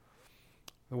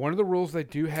of the rules they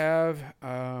do have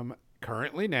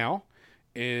currently now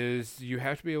is you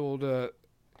have to be able to...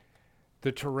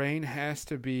 The terrain has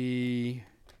to be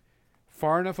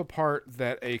far enough apart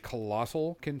that a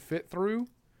colossal can fit through.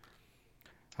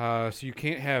 So you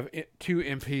can't have two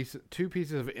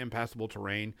pieces of impassable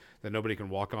terrain that nobody can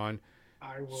walk on.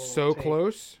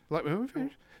 Close. Let me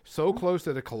finish. So close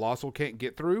that a colossal can't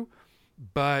get through.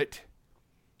 But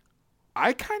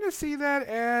I kind of see that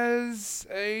as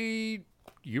a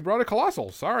you brought a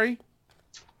Colossal. Sorry.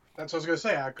 That's what I was going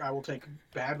to say. I will take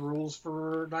bad rules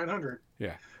for 900.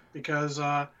 Yeah. Because,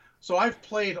 so I've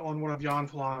played on one of Jan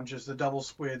Falange's, the Double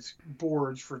Squid's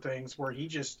boards for things where he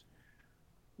just,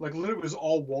 like, literally it was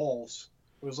all walls.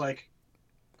 It was like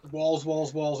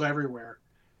walls everywhere.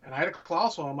 And I had a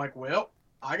Colossal. I'm like, well,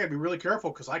 I got to be really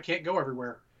careful because I can't go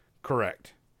everywhere.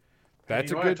 Correct.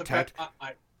 That's a good tactic.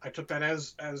 I took that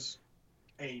as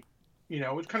a,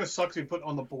 it kind of sucks to be put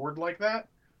on the board like that,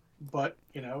 but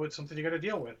it's something you got to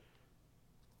deal with.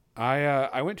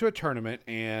 I went to a tournament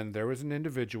and there was an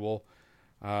individual,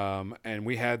 and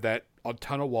we had that a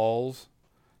ton of walls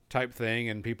type thing,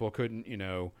 and people couldn't,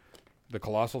 the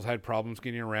Colossals had problems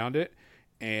getting around it,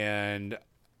 and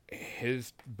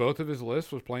both of his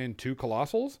lists was playing 2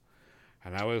 Colossals,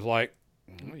 and I was like,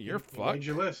 you're fucked. Made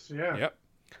your list, yeah.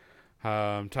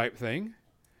 Yep. Type thing.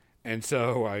 And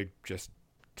so I just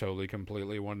totally,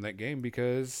 completely won that game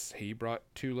because he brought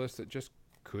 2 lists that just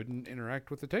couldn't interact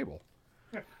with the table.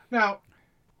 Yeah. Now,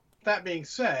 that being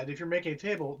said, if you're making a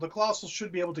table, the Colossals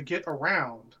should be able to get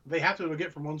around. They have to be able to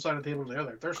get from one side of the table to the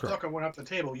other. If they're stuck on one half of the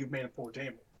table, you've made a poor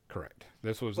table. Correct.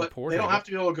 This was a poor table. They don't have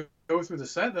to be able to go through the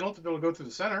center. They don't have to be able to go through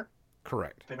the center.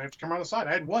 Correct. They might have to come around the side.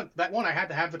 I had one. That one I had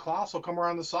to have the Colossal come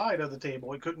around the side of the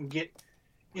table. It couldn't get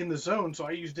in the zone, so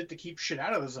I used it to keep shit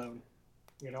out of the zone.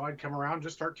 I'd come around and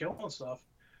just start killing stuff.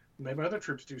 Maybe other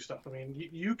troops do stuff. I mean,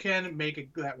 you can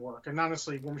make that work. And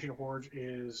honestly, War Machine Horde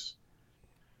is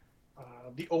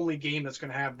the only game that's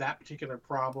going to have that particular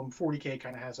problem. 40K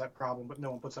kind of has that problem, but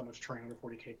no one puts that much terrain on a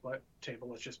 40K table.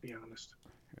 Let's just be honest.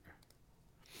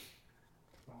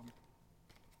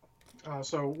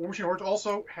 So War Machine Horde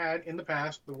also had in the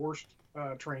past the worst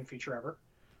terrain feature ever.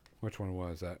 Which one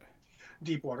was that?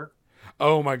 Deep water.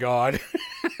 Oh my god.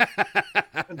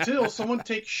 Until someone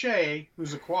takes Shay,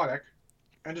 who's aquatic,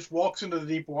 and just walks into the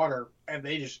deep water, and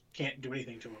they just can't do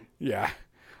anything to him. Yeah.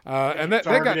 And they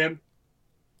got him.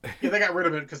 Yeah, they got rid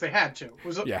of it because they had to.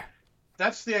 Yeah.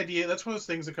 That's the idea. That's one of those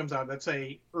things that comes out. That's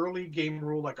a early game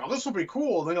rule, like, oh, this will be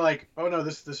cool. And then you're like, oh no,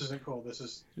 this isn't cool. This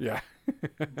is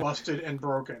busted and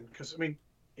broken. Because I mean,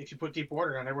 if you put deep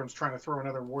water down, everyone's trying to throw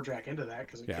another Warjack into that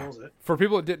because it kills it. For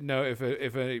people that didn't know, if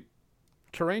a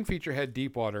terrain feature had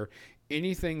deep water,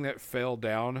 anything that fell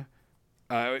down,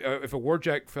 if a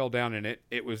Warjack fell down in it,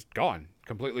 it was gone,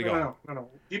 completely gone. No.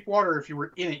 Deep water, if you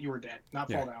were in it, you were dead,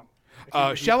 not fall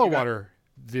down. Shallow water,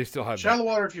 they still have shallow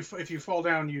water. If you fall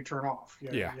down, you turn off.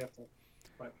 You have to,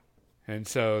 and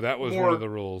so that was one of the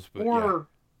rules. But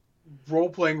role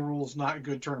playing rules, not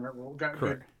good tournament rules.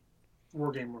 Good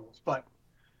war game rules, but.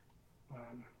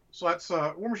 So that's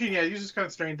War Machine. Yeah, uses kind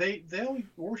of terrain.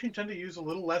 War Machine tend to use a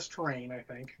little less terrain, I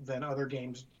think, than other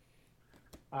games,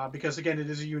 because again, it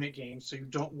is a unit game, so you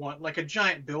don't want like a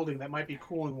giant building that might be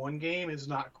cool in one game is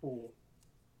not cool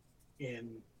in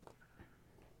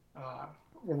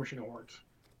War Machine Hordes.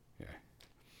 Yeah,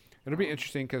 it'll be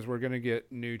interesting because we're going to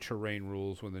get new terrain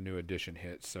rules when the new edition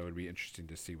hits, so it'd be interesting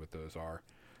to see what those are.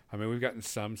 I mean, we've gotten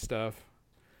some stuff,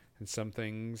 and some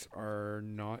things are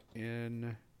not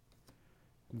in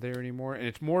there anymore, and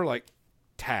it's more like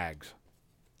tags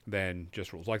than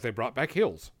just rules. Like they brought back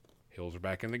hills. Hills are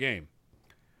back in the game,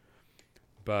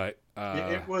 but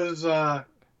it was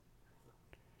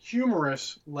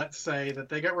humorous, let's say, that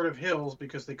they got rid of hills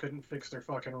because they couldn't fix their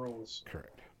fucking rules.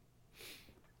 Correct.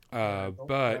 But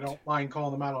I don't mind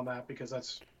calling them out on that because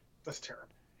that's terrible.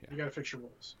 You got to fix your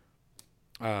rules.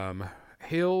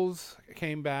 Hills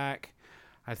came back.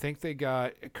 I think they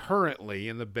got currently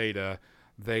in the beta.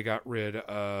 They got rid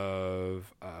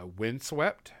of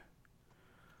Windswept,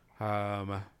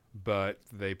 but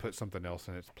they put something else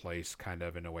in its place, kind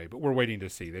of in a way. But we're waiting to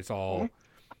see. It's all,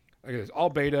 it's all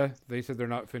beta. They said they're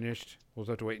not finished. We'll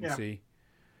just have to wait and see.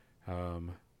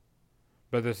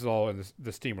 But this is all in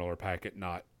the Steamroller packet,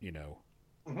 not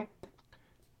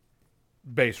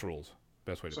base rules.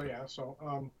 Best way to put it.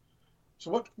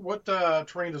 So what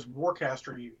terrain does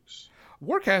Warcaster use?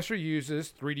 Warcaster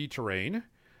uses 3D terrain.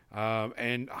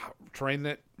 And terrain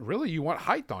that really you want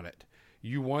height on it.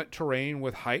 You want terrain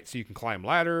with height so you can climb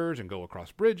ladders and go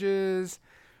across bridges,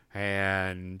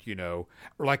 and or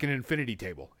like an infinity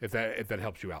table if that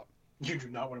helps you out. You do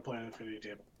not want to play on an infinity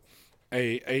table.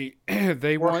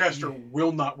 Warcaster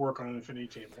will not work on an infinity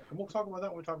table, and we'll talk about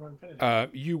that when we talk about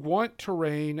infinity. You want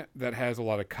terrain that has a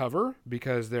lot of cover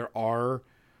because there are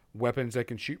weapons that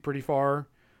can shoot pretty far.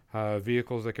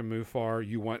 Vehicles that can move far.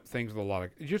 You want things with you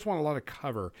just want a lot of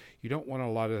cover. You don't want a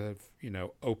lot of,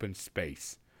 open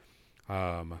space.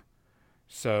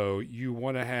 So you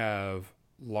want to have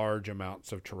large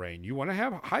amounts of terrain. You want to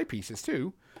have high pieces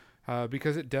too,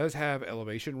 because it does have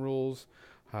elevation rules.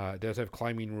 It does have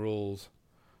climbing rules.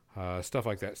 stuff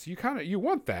like that. So you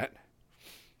want that.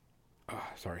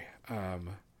 Sorry.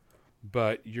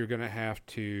 But you're going to have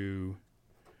to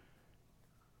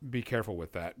be careful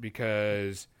with that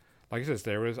because, like I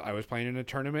said, I was playing in a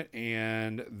tournament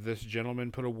and this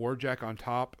gentleman put a war jack on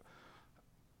top.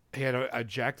 He had a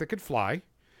jack that could fly,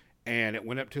 and it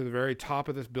went up to the very top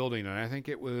of this building, and I think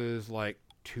it was like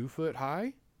 2 foot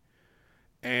high.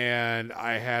 And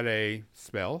I had a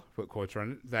spell, put quotes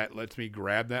around it, that lets me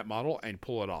grab that model and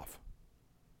pull it off.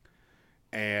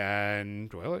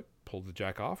 And, well, it pulled the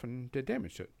jack off and did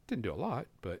damage to it. Didn't do a lot,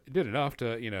 but it did enough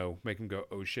to, make him go,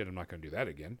 oh shit, I'm not going to do that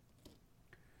again.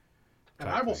 And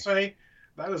I will say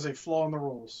that is a flaw in the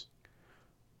rules.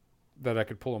 That I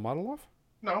could pull a model off?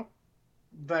 No.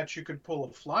 That you could pull a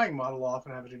flying model off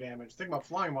and have it do damage. The thing about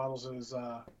flying models is...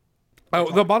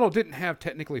 the model didn't have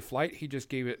technically flight. He just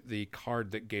gave it the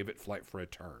card that gave it flight for a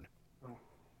turn. Oh.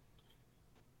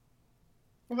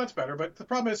 Well, that's better, but the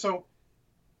problem is, so...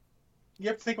 You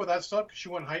have to think about that stuff because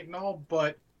you want height and all,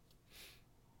 but...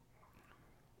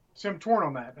 See, I'm torn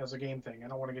on that as a game thing. I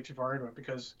don't want to get too far into it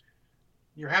because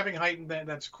you're having height and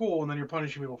that's cool, and then you're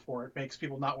punishing people for it. It makes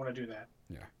people not want to do that.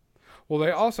 Yeah. Well,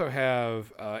 they also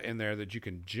have in there that you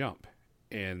can jump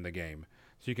in the game.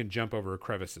 So you can jump over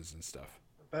crevices and stuff.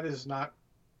 That is not...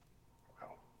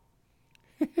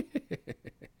 Wow.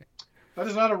 That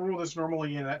is not a rule that's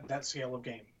normally in that scale of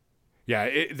game.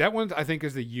 Yeah, that one I think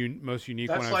is the most unique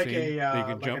one I've seen.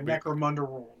 That's like a Necromunda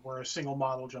rule, where a single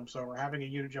model jumps over. Having a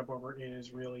unit jump over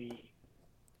is really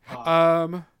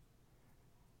odd.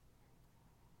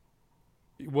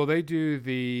 Well, they do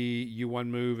the U1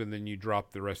 move, and then you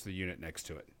drop the rest of the unit next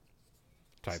to it.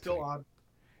 Still thing. Odd.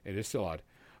 It is still odd.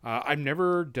 I've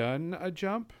never done a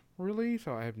jump, really,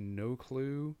 so I have no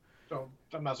clue. So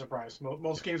I'm not surprised.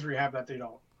 Most games where you have that, they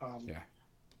don't. Yeah.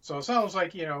 So it sounds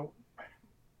like,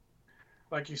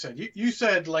 like you said, you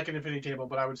said like an infinity table,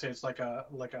 but I would say it's like a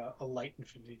light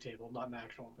infinity table, not an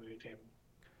actual infinity table.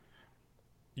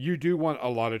 You do want a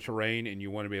lot of terrain, and you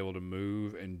want to be able to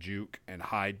move and juke and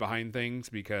hide behind things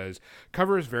because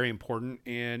cover is very important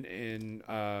in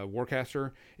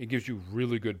Warcaster. It gives you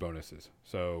really good bonuses.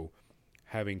 So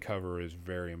having cover is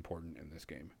very important in this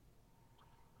game.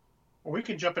 Well, we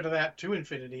can jump into that to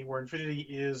Infinity, where Infinity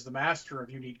is the master of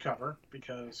you need cover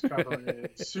because cover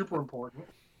is super important.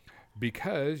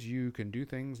 Because you can do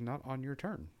things not on your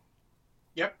turn.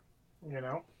 Yep.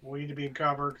 We need to be in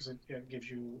cover because it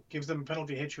gives them a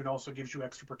penalty to hit you and also gives you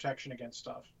extra protection against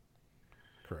stuff.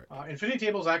 Correct. Infinity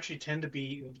tables actually tend to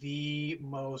be the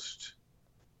most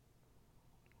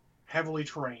heavily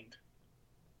terrained.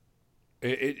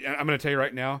 I'm going to tell you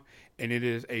right now, and it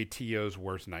is a TO's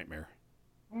worst nightmare.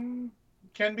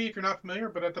 Can be if you're not familiar,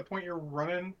 but at the point you're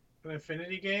running an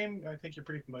Infinity game, I think you're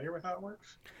pretty familiar with how it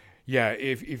works. Yeah,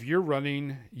 if you're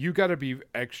running, you got to be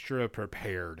extra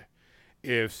prepared.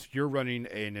 If you're running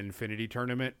an Infinity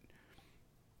tournament,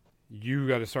 you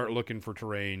got to start looking for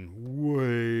terrain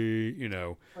way,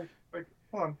 Like,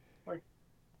 hold on. Like,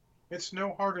 it's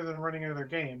no harder than running another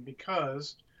game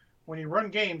because when you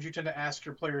run games, you tend to ask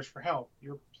your players for help.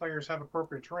 Your players have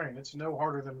appropriate terrain. It's no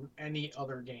harder than any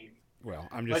other game. Well,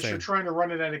 I'm just saying. Unless you're trying to run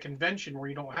it at a convention where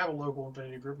you don't have a local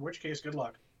Infinity group, in which case, good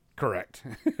luck. Correct.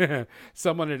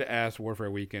 Someone had asked Warfare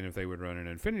Weekend if they would run an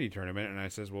Infinity tournament, and I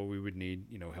says, well, we would need,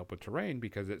 help with terrain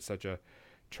because it's such a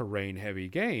terrain-heavy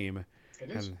game.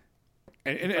 It is.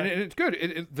 And it's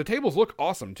good. The tables look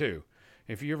awesome, too.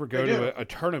 If you ever go to a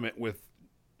tournament with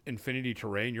Infinity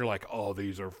terrain, you're like, oh,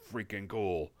 these are freaking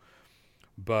cool.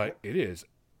 But it is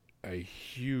a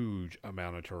huge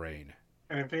amount of terrain.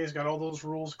 And Infinity's got all those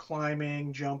rules,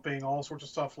 climbing, jumping, all sorts of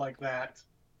stuff like that.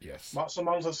 Yes. Some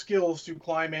models have skills to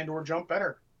climb and or jump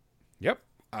better. Yep.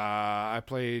 I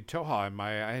played Toha, and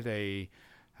I had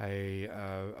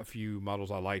a few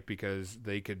models I liked because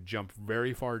they could jump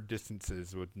very far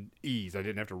distances with ease. I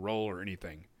didn't have to roll or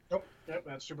anything. Nope. Yep,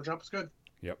 that super jump is good.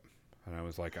 Yep. And I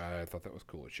was like, I thought that was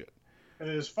cool as shit. And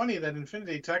it is funny that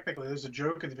Infinity, technically, there's a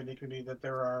joke in the Infinity community that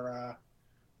there are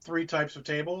 3 types of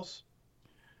tables.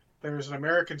 There's an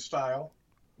American style,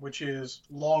 which is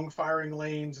long firing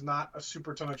lanes, not a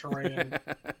super ton of terrain.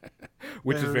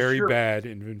 Which is very bad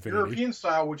in Infinity. European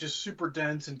style, which is super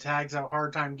dense and tags out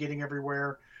hard time getting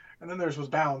everywhere. And then there's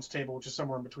balanced table, which is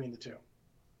somewhere in between the two.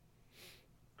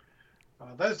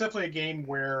 That is definitely a game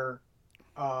where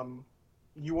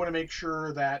you want to make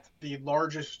sure that the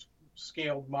largest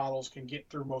scaled models can get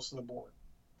through most of the board.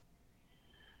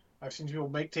 I've seen people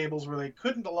make tables where they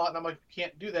couldn't a lot, and I'm like, you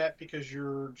can't do that because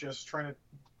you're just trying to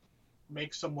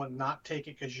make someone not take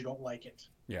it because you don't like it.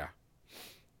 Yeah.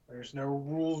 There's no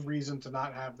rules reason to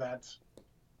not have that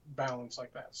balance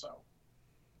like that. So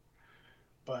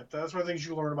But that's one of the things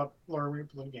you learn when you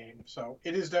play the game. So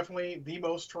it is definitely the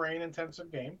most terrain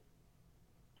intensive game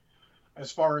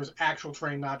as far as actual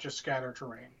terrain, not just scatter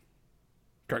terrain.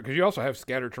 Correct, because you also have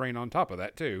scatter terrain on top of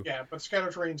that too. Yeah, but scatter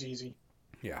terrain's easy.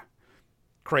 Yeah,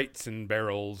 crates and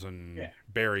barrels and Yeah,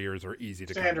 barriers are easy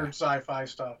to standard come sci-fi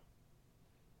stuff.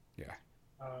 Yeah.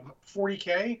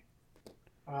 40K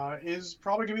is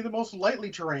probably going to be the most lightly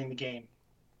terrained game.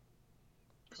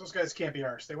 Because those guys can't be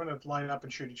arsed. They want to line up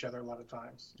and shoot each other a lot of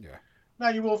times. Yeah. Now,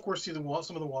 you will, of course, see some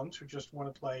of the ones who just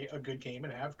want to play a good game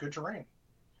and have good terrain.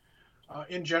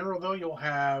 In general, though, you'll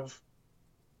have...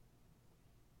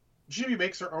 GW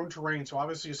makes their own terrain, so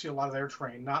obviously you see a lot of their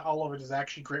terrain. Not all of it is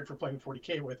actually great for playing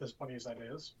 40K with, as funny as that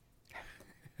is.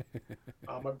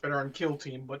 I'm better on Kill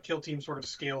Team, but Kill Team sort of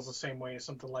scales the same way as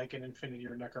something like an Infinity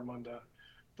or Necromunda.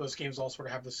 Those games all sort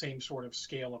of have the same sort of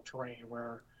scale of terrain,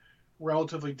 where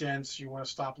relatively dense, you want to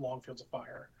stop long fields of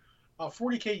fire.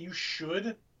 40K, you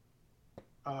should.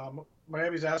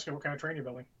 Miami's asking what kind of terrain you're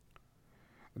building.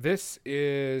 This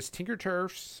is Tinker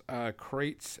Turfs,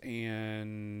 crates,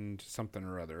 and something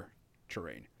or other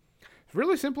terrain. It's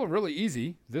really simple, really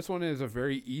easy. This one is a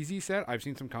very easy set. I've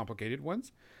seen some complicated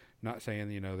ones. Not saying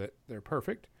that they're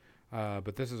perfect,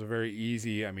 but this is a very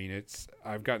easy. I mean,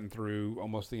 I've gotten through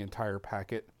almost the entire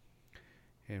packet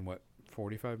in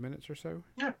 45 minutes or so.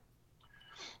 Yeah.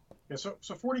 Yeah. So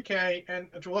 40K and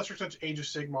to a lesser extent Age of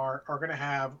Sigmar are going to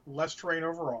have less terrain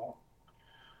overall.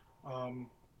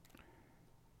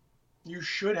 You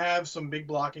should have some big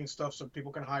blocking stuff so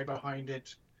people can hide behind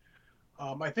it.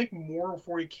 I think more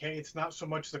 40K, it's not so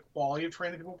much the quality of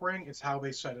terrain that people bring, it's how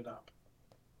they set it up.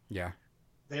 Yeah.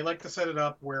 They like to set it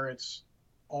up where it's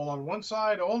all on one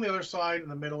side, all on the other side, and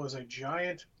the middle is a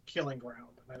giant killing ground,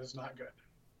 and that is not good.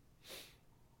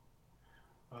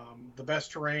 The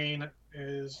best terrain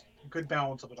is a good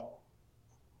balance of it all.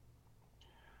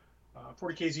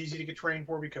 40K is easy to get terrain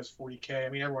for because 40K, I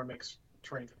mean, everyone makes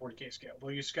terrain for 40K scale.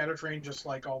 They'll use scatter terrain just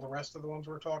like all the rest of the ones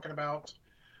we're talking about.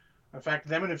 In fact,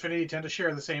 them and Infinity tend to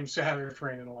share the same scatter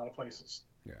terrain in a lot of places.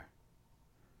 Yeah.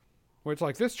 Well, it's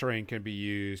like this terrain can be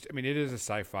used. I mean, it is a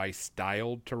sci-fi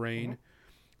styled terrain,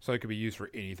 so it could be used for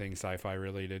anything sci-fi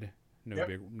related. No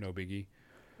biggie.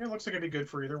 Yeah, it looks like it'd be good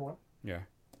for either one. Yeah,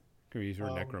 could be used for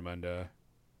Necromunda.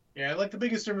 Yeah, like the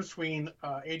biggest difference between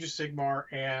Age of Sigmar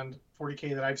and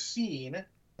 40K that I've seen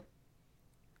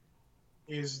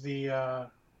is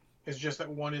just that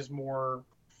one is more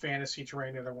fantasy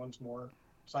terrain, the other one's more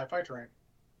sci-fi terrain.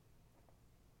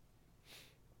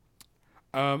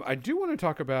 I do want to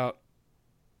talk about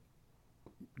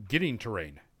getting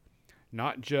terrain,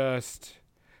 not just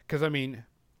because I mean,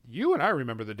 you and I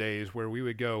remember the days where we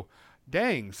would go,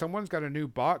 "Dang, someone's got a new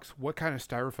box. What kind of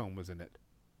styrofoam was in it?"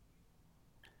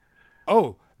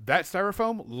 Oh, that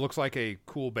styrofoam looks like a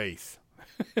cool base.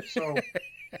 So,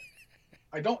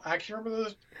 I don't actually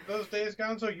remember those days,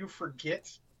 Gonzo. You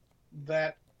forget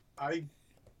that I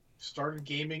started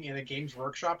gaming in a Games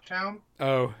Workshop town.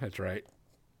 Oh, that's right.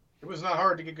 It was not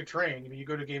hard to get good terrain. I mean, you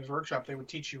go to Games Workshop, they would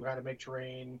teach you how to make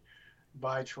terrain,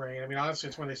 buy terrain. I mean, honestly,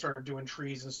 it's when they started doing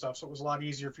trees and stuff, so it was a lot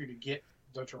easier for you to get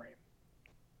the terrain.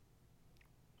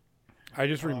 I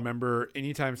just remember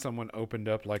anytime someone opened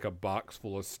up like a box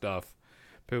full of stuff,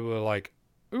 people were like,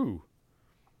 "Ooh."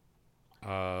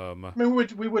 I mean,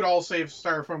 we would all save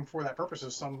styrofoam for that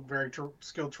purposes. Some very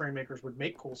skilled terrain makers would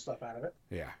make cool stuff out of it.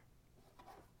 Yeah.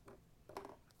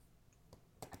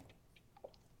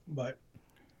 But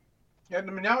yeah, I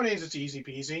mean, nowadays it's easy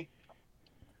peasy.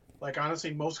 Like,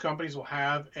 honestly, most companies will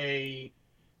have a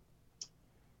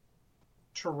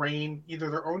terrain, either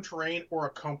their own terrain or a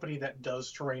company that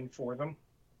does terrain for them.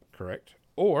 Correct.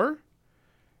 Or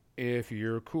if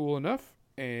you're cool enough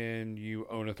and you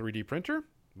own a 3D printer,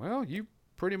 well, you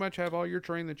pretty much have all your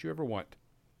terrain that you ever want.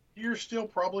 You're still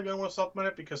probably going to want to supplement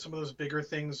it because some of those bigger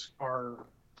things are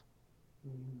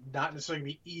not necessarily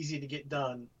going to be easy to get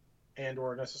done and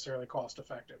or necessarily cost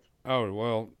effective. Oh,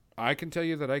 well, I can tell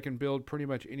you that I can build pretty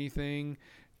much anything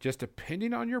just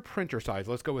depending on your printer size.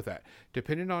 Let's go with that.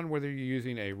 Depending on whether you're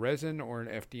using a resin or an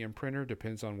FDM printer,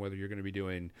 depends on whether you're going to be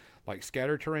doing like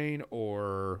scatter terrain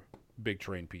or big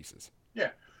terrain pieces. Yeah.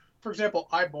 For example,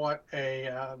 I bought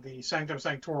the Sanctum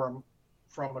Sanctorum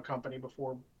from a company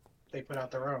before they put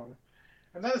out their own.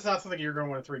 And that is not something you're going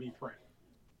to want to 3D print.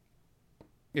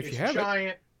 If you have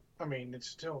giant. I mean, it's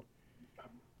still...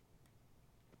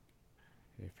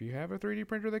 If you have a 3D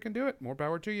printer that can do it, more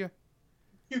power to you.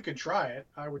 You can try it.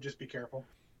 I would just be careful.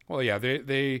 Well, yeah,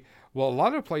 well, a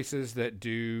lot of places that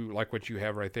do like what you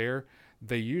have right there,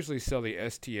 they usually sell the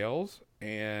STLs,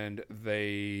 and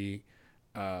they're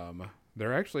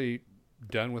actually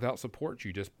done without support.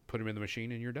 You just put them in the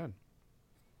machine and you're done.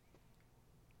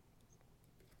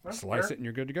 Well, Slice fair. it and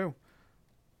you're good to go.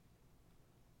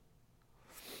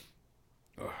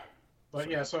 Ugh, But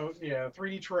sorry. yeah, so yeah,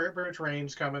 3D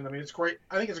terrain's coming. I mean, it's great.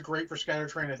 I think it's great for scatter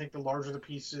terrain. I think the larger the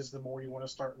pieces, the more you want to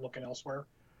start looking elsewhere.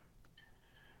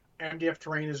 MDF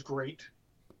terrain is great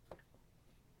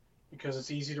because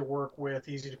it's easy to work with,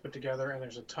 easy to put together, and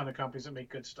there's a ton of companies that make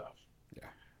good stuff. Yeah.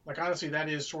 Like honestly, that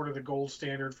is sort of the gold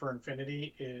standard for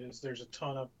Infinity. Is there's a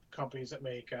ton of companies that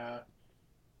make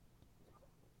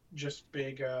just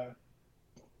big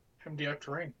MDF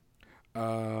terrain.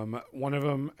 One of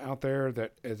them out there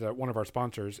that is one of our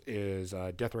sponsors is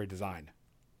Death Ray Design.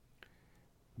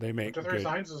 They But make Death Ray good.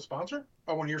 Designs is a sponsor.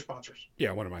 Oh, one of your sponsors.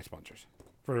 Yeah, one of my sponsors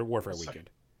for Warfare Let's Weekend.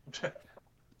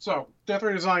 So Death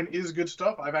Ray Design is good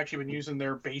stuff. I've actually been using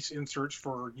their base inserts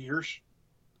for years.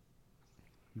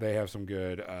 They have some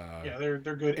good Yeah, they're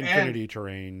good, and Infinity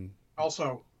terrain.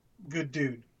 also good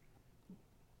dude.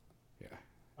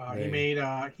 Yeah, He they.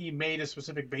 made he made a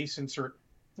specific base insert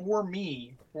for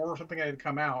me for something that had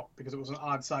come out because it was an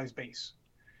odd size base.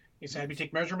 He said, "Had me Nice.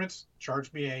 take measurements,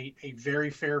 charged me a very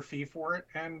fair fee for it,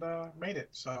 and made it."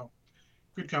 So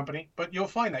good company. But you'll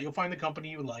find the company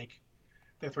you like.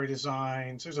 Death Ray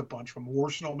Designs. There's a bunch from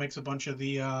Warsenal makes a bunch of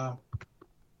the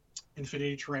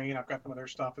Infinity Terrain. I've got some of their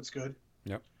stuff. It's good.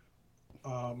 Yep.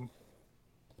 Um,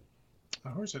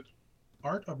 who is it?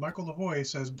 Art of Michael Lavoie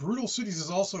says Brutal Cities is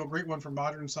also a great one for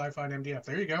modern sci-fi and MDF.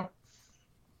 There you go.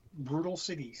 Brutal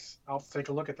Cities. I'll take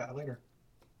a look at that later.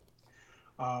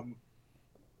 Um,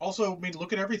 Also, I mean,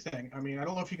 look at everything. I mean, I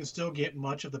don't know if you can still get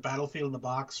much of the Battlefield in the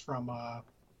box from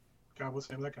God, what's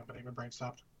the name of that company? My brain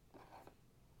stopped.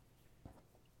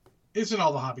 It's in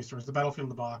all the hobby stores. The Battlefield in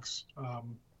the box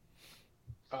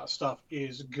stuff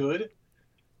is good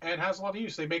and has a lot of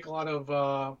use. They make a lot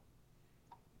of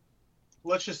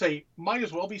let's just say, might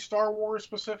as well be Star Wars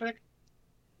specific.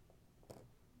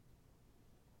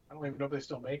 I don't even know if they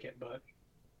still make it, but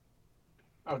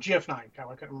GF9.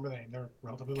 God, I couldn't remember the name. They're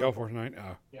relatively local. California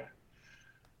Night. Yeah,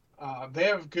 they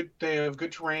have good. They have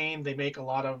good terrain. They make a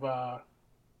lot of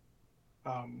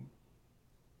um,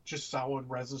 just solid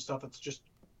resin stuff that's just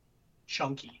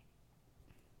chunky,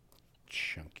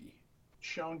 Chunky.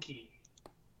 chunky,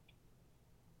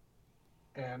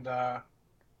 and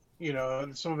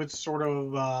some of it's sort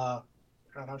of God,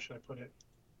 how should I put it?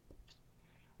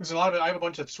 There's a lot of it. I have a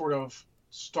bunch that's sort of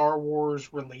Star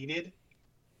Wars related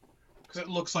because it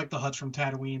looks like the huts from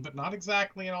Tatooine, but not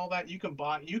exactly, and all that. You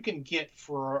can get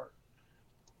for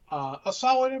a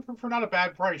solid for not a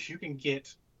bad price. You can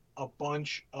get a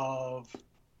bunch of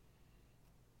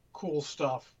cool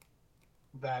stuff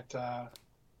that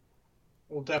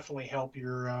will definitely help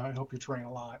your terrain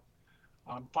a lot.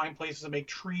 Find places that make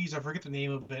trees. I forget the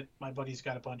name of it. My buddy's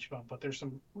got a bunch of them, but there's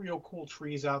some real cool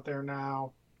trees out there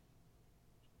now.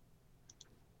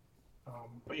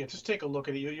 But yeah, just take a look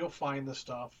at it. You'll find the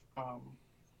stuff.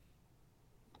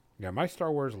 Yeah, my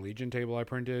Star Wars Legion table I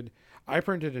printed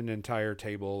an entire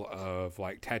table of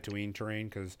like Tatooine terrain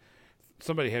because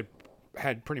somebody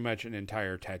had pretty much an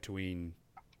entire Tatooine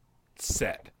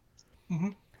set, Mm-hmm.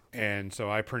 and so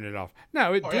I printed it off.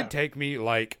 Now it Oh did yeah. take me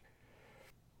like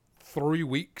 3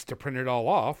 weeks to print it all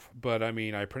off, but I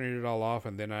mean I printed it all off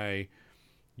and then I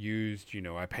used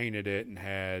I painted it and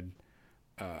had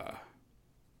uh,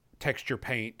 texture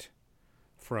paint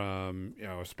from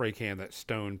a spray can, that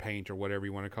stone paint or whatever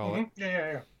you want to call it. Mm-hmm.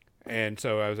 Yeah. And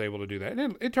so I was able to do that.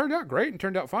 And it turned out great and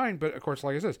turned out fine. But of course,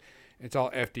 like I said, it's all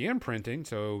FDM printing,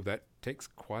 so that takes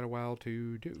quite a while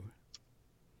to do.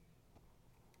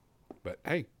 But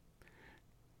hey,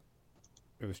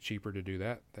 it was cheaper to do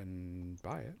that than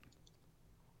buy it.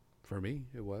 For me,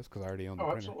 it was because I already owned the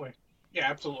Oh, printer. absolutely. Yeah,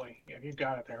 absolutely. Yeah, you've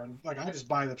got it there. And like, I just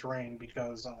buy the terrain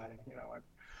because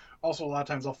also a lot of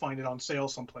times I'll find it on sale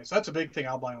someplace. That's a big thing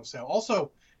I'll buy on sale.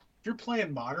 Also, if you're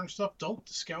playing modern stuff, don't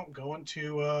discount going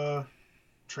to a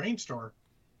train store,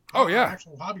 Oh, yeah.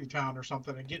 actual hobby town or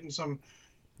something, and getting some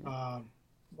uh,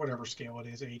 whatever scale it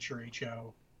is, H or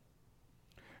HO.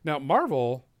 Now,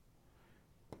 Marvel,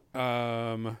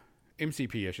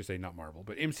 MCP, I should say, not Marvel,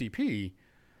 but MCP,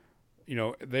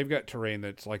 they've got terrain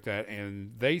that's like that,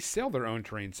 and they sell their own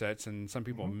terrain sets, and some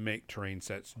people Mm-hmm. make terrain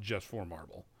sets just for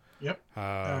Marvel. Yep.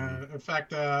 Um, In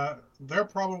fact, they're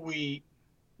probably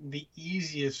the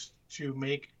easiest to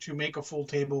make a full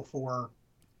table for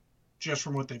just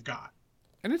from what they've got.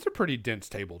 and it's a pretty dense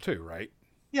table, too, right?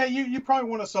 Yeah, you probably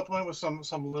want to supplement with some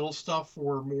little stuff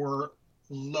for more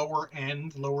lower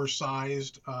end, lower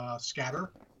sized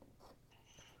scatter.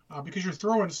 Because you're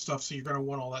throwing stuff, so you're going to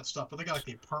want all that stuff. But they got like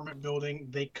the apartment building.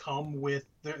 They come with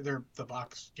the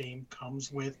box game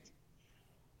comes with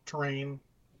terrain.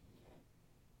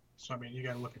 So I mean, you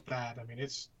got to look at that. I mean,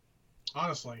 it's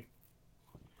honestly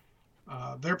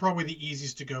They're probably the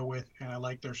easiest to go with, and I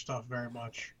like their stuff very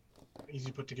much. Easy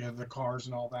to put together, the cars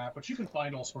and all that. But you can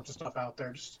find all sorts of stuff out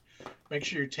there. Just make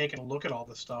sure you're taking a look at all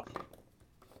this stuff.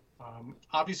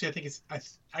 Obviously, I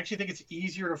actually think it's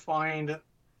easier to find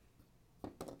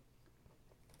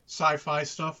sci-fi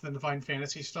stuff than to find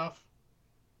fantasy stuff.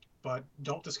 But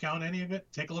don't discount any of it.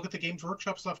 Take a look at the Games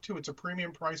Workshop stuff too. It's a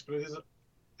premium price, but I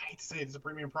hate to say it's a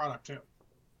premium product too.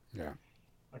 Yeah.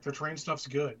 Like their terrain stuff's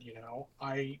good, you know.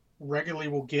 I regularly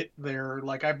will get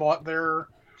I bought their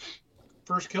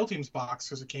first Kill Teams box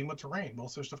because it came with terrain.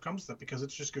 Most of their stuff comes with it because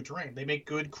it's just good terrain. They make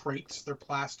good crates. They're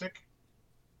plastic.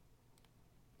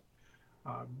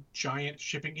 Giant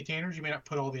shipping containers. You may not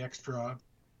put all the extra,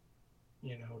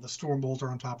 the storm bolter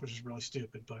on top, which is really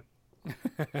stupid, but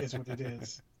is what it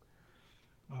is.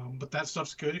 But that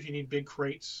stuff's good if you need big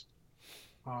crates.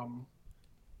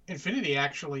 Infinity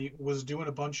actually was doing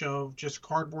a bunch of just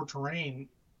cardboard terrain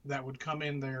that would come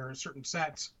in their certain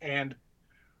sets, and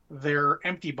their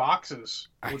empty boxes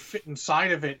would fit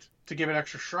inside of it to give it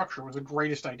extra structure. It was the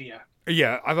greatest idea.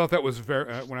 Yeah, I thought that was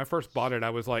very... when I first bought it, I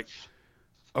was like,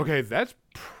 okay, that's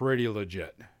pretty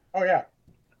legit. Oh, yeah.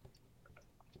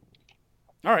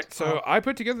 All right, so I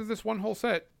put together this one whole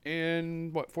set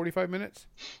in, 45 minutes?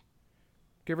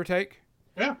 Give or take?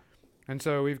 Yeah. And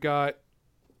so we've got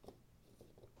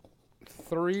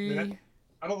 3...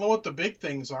 I don't know what the big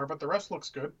things are, but the rest looks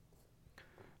good.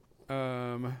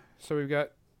 So we've got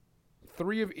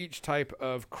 3 of each type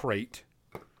of crate,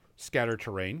 scatter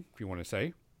terrain, if you want to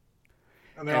say.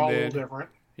 And they're all a little different.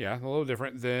 Yeah, a little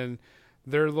different. Then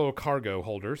they're little cargo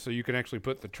holders, so you can actually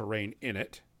put the terrain in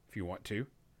it if you want to.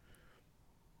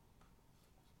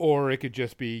 Or it could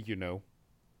just be,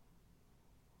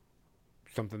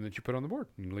 something that you put on the board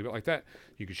and leave it like that.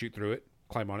 You can shoot through it,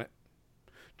 climb on it,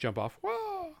 jump off.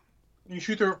 Whoa! You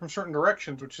shoot through it from certain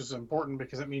directions, which is important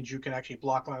because that means you can actually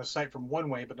block line of sight from one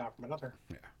way, but not from another.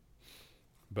 Yeah.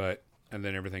 And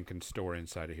then everything can store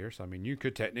inside of here. So, I mean, you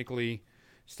could technically,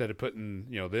 instead of putting,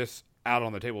 this out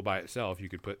on the table by itself, you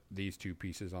could put these 2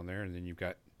 pieces on there, and then you've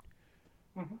got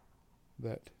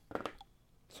that.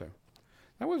 So,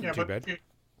 that wasn't too bad. When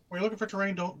you're looking for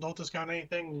terrain, don't discount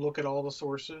anything. Look at all the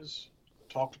sources.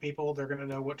 Talk to people. They're going to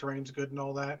know what terrain's good and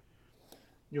all that.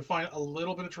 You'll find a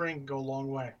little bit of terrain can go a long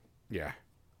way. Yeah.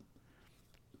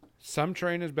 Some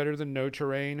terrain is better than no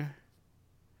terrain.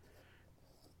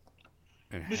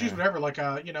 Just use whatever. I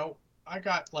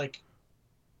got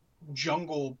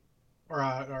jungle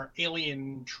or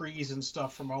alien trees and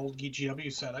stuff from my old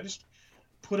GW set. I just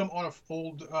put them on a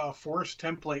old forest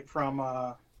template from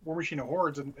War Machine of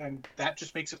Hordes, and that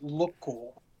just makes it look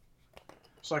cool.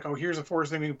 It's like, oh, here's a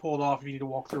forest thing you can pull it off if you need to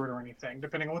walk through it or anything,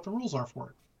 depending on what the rules are for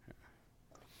it.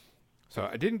 So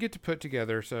I didn't get to put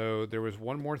together, so there was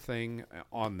one more thing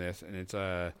on this, and it's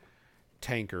a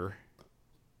tanker.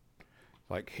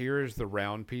 Here's the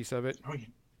round piece of it. Oh,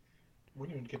 we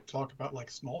didn't even get to talk about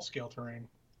small scale terrain,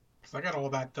 because I got all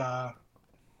that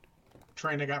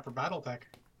terrain I got for BattleTech.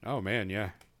 Oh man, yeah.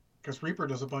 Because Reaper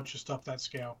does a bunch of stuff that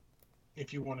scale,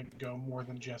 if you want to go more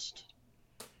than just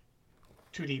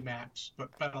 2D maps.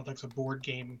 But BattleTech's a board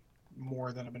game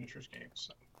more than a miniatures game.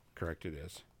 So. Correct, it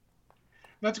is.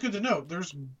 That's good to know.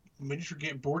 There's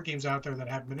board games out there that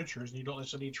have miniatures, and you don't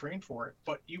necessarily need terrain for it,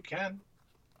 but you can.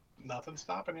 Nothing's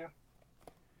stopping you.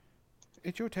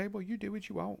 It's your table. You do what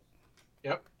you want.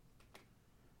 Yep.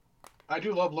 I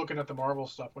do love looking at the Marvel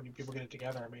stuff when people get it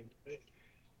together. I mean,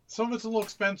 some of it's a little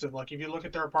expensive. If you look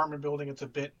at their apartment building, it's a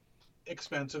bit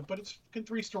expensive, but it's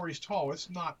 3 stories tall.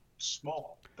 It's not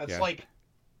small. That's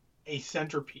a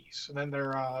centerpiece. And then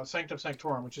their Sanctum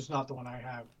Sanctorum, which is not the one I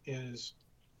have, is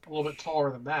a little bit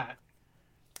taller than that.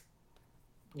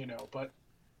 But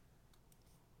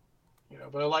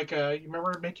I like you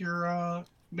remember make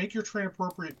your terrain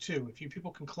appropriate too. If people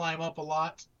can climb up a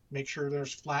lot, make sure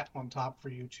there's flat on top for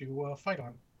you to fight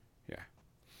on. Yeah.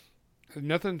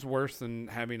 Nothing's worse than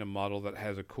having a model that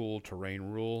has a cool terrain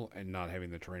rule and not having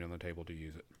the terrain on the table to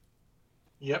use it.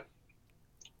 Yep.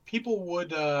 People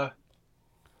would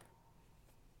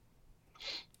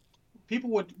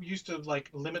used to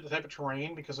limit the type of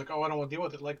terrain because I don't want to deal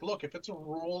with it. Look, if it's a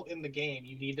rule in the game,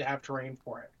 you need to have terrain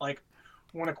for it.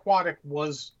 When aquatic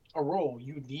was a rule,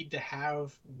 you need to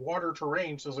have water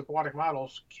terrain so those aquatic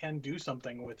models can do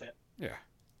something with it. Yeah.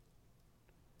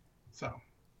 So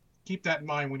keep that in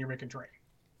mind when you're making terrain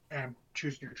and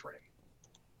choosing your terrain.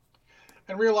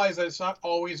 And realize that it's not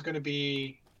always going to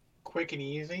be quick and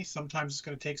easy. Sometimes it's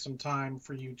going to take some time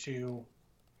for you to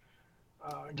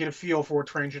get a feel for what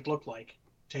terrain should look like.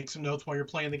 Take some notes while you're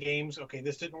playing the games. Okay,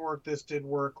 this didn't work. This did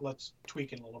work. Let's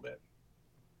tweak it a little bit.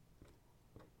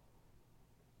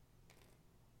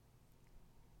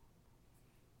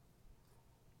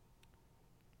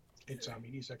 It's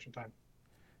media section time.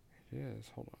 It is.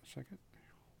 Hold on a second.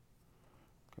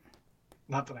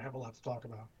 Not that I have a lot to talk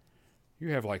about. You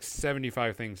have like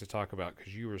 75 things to talk about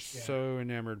because you were so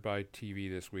enamored by TV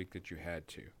this week that you had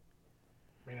to.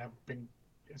 I mean,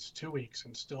 it's 2 weeks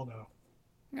and still no.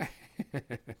 Okay,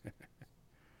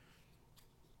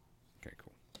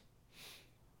 cool.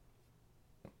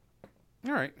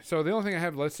 All right, so the only thing I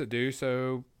have left to do,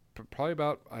 so probably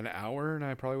about an hour, and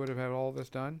I probably would have had all this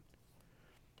done.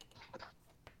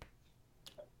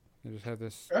 I just have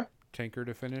this tanker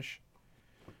to finish.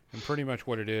 And pretty much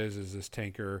what it is this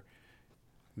tanker,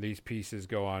 these pieces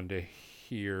go on to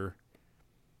here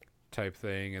type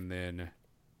thing, and then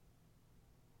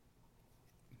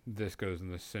this goes in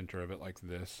the center of it like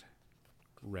this,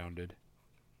 rounded.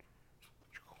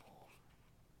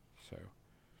 So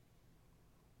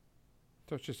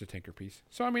it's just a tanker piece.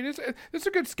 So I mean, it's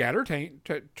a good scatter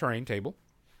terrain table,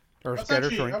 or that's scatter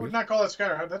actually, terrain. I would not call it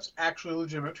scatter. That's actually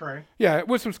legitimate terrain. Yeah,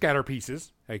 with some scatter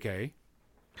pieces. Okay.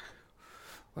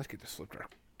 Let's get this flipped around.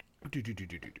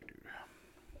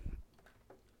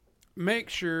 Make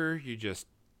sure you just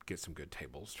get some good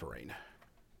tables terrain.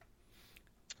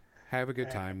 Have a good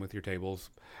time with your tables.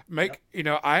 I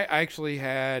actually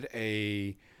had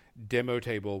a demo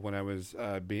table when I was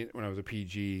a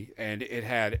PG, and it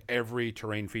had every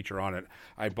terrain feature on it.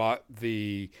 I bought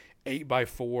the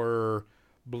 8x4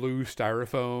 blue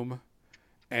styrofoam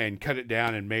and cut it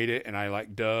down and made it, and I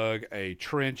dug a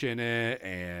trench in it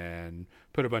and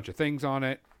put a bunch of things on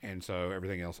it, and so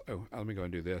everything else. Oh, let me go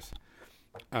and do this.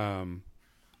 And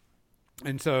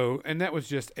that was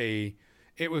just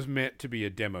it was meant to be a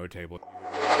demo table,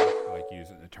 like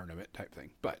using a tournament type thing.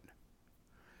 But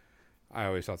I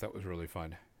always thought that was really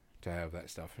fun to have that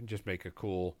stuff and just make a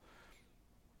cool,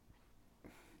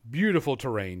 beautiful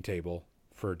terrain table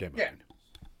for demoing. Yeah.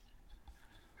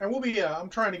 And we'll be, I'm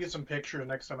trying to get some pictures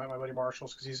next time at my buddy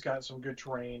Marshall's because he's got some good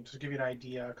terrain to give you an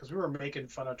idea. Because we were making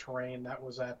fun of terrain that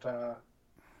was at,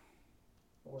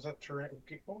 what was that terrain?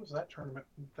 What was that tournament?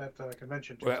 That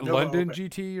convention? London Open.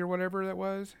 GT or whatever that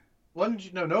was?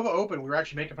 Nova Open. We were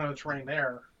actually making fun of the terrain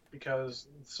there because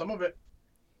some of it,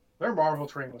 their Marvel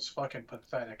terrain was fucking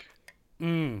pathetic.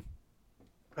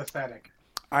 Pathetic.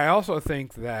 I also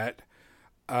think that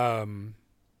the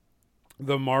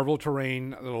Marvel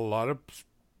terrain, a lot of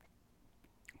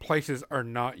places are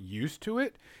not used to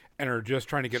it and are just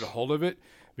trying to get a hold of it,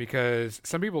 because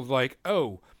some people like,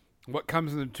 oh, what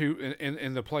comes in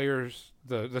the players,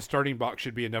 the starting box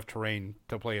should be enough terrain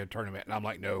to play a tournament, and I'm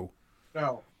like, no.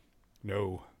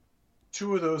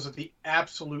 2 of those at the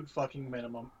absolute fucking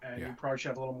minimum, and you probably should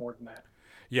have a little more than that.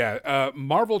 Yeah,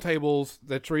 Marvel tables,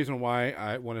 that's the reason why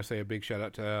I want to say a big shout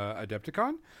out to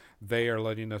Adepticon. They are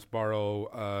letting us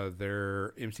borrow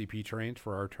their MCP terrains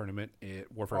for our tournament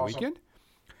at Warfare Weekend.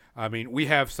 I mean, we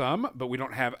have some, but we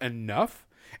don't have enough.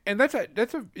 And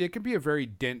it can be a very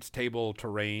dense table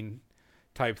terrain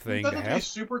type thing to have. It doesn't be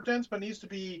super dense, but it needs to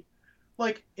be,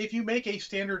 like, if you make a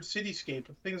standard cityscape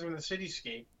with things in the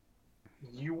cityscape,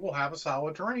 you will have a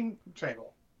solid terrain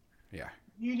table. Yeah.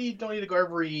 You don't need to go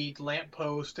every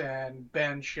lamppost and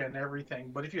bench and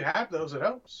everything, but if you have those, it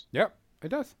helps. Yep, it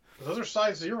does. Those are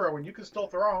size 0, and you can still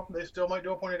throw them. They still might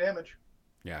do a point of damage.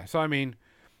 Yeah, so I mean,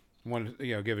 I want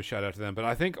to give a shout out to them, but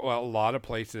I think a lot of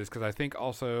places, because I think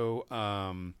also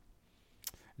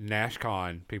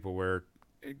NashCon people were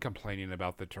complaining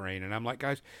about the terrain, and I'm like,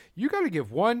 guys, you got to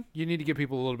give one, you need to give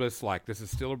people a little bit of slack. This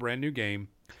is still a brand new game.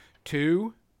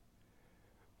 2,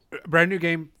 brand new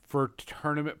game for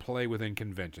tournament play within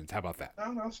conventions. How about that?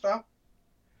 No, stop.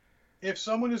 If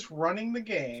someone is running the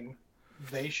game,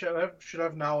 they should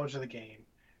have knowledge of the game.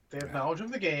 They have knowledge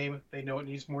of the game. They know it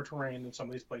needs more terrain than some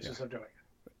of these places are doing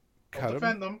it. Don't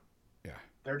defend them. Yeah.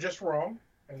 They're just wrong,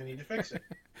 and they need to fix it.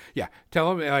 Yeah.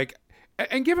 Tell them,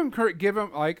 and give them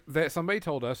that somebody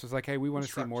told us, is like, hey, we want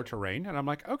to see more terrain. And I'm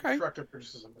like, okay. Constructive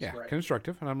criticism is right.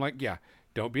 Constructive. And I'm like, yeah,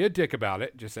 don't be a dick about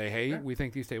it. Just say, hey, we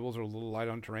think these tables are a little light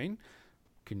on terrain.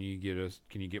 Can you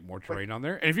get more terrain on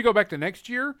there? And if you go back to next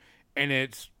year and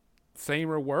it's same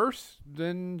or worse,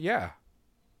 then yeah.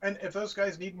 And if those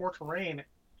guys need more terrain,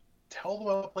 tell them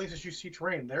about places you see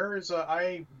terrain. There is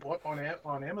I bought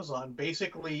on Amazon.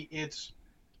 Basically, it's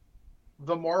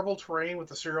the Marvel terrain with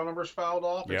the serial numbers filed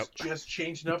off. Yep. It's just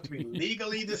changed enough to be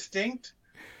legally distinct,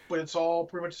 but it's all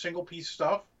pretty much single piece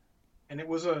stuff. And it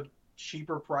was a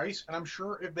cheaper price. And I'm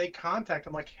sure if they contact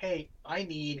them like, hey, I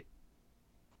need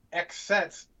X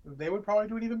sets, they would probably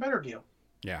do an even better deal.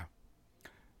 Yeah.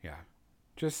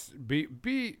 Just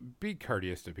be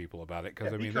courteous to people about it,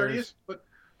 because be courteous, but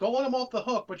don't let them off the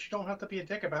hook. But you don't have to be a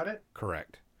dick about it.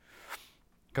 Correct.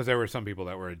 Because there were some people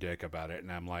that were a dick about it,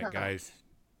 and I'm like, guys,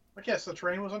 But yes, the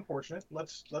terrain was unfortunate.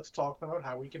 Let's talk about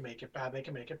how we can make it bad. They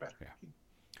can make it better. Yeah.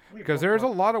 Because there's a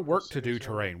lot of work to do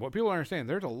terrain. What people understand,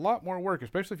 there's a lot more work,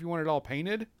 especially if you want it all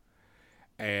painted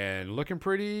and looking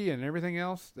pretty and everything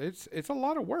else. It's a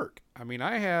lot of work. I mean,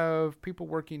 I have people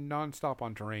working nonstop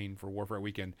on terrain for Warfare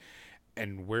Weekend,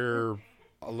 and we're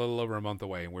a little over a month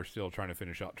away, and we're still trying to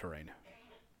finish out terrain.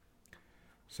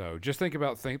 So just think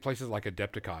about places like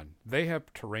Adepticon. They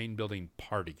have terrain building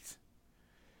parties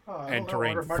and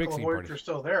terrain fixing parties. You're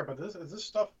still there, but is this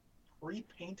stuff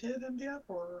pre-painted MDF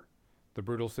or the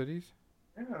Brutal Cities?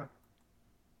 Yeah.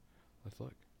 Let's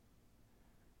look.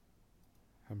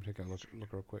 I'm gonna take a look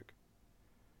real quick.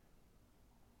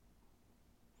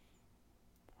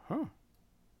 Huh.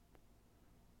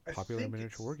 Popular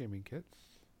miniature wargaming kits.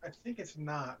 I think it's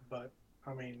not, but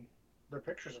I mean, their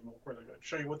pictures look really good.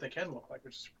 Show you what they can look like,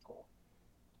 which is super cool.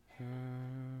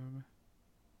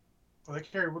 Well, they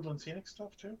carry Woodland Scenic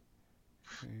stuff too.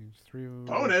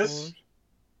 Bonus. To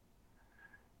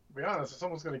be honest, if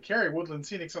someone's going to carry Woodland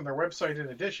Scenics on their website in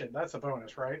addition, that's a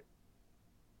bonus, right?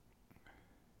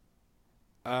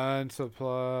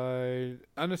 Unsupplied,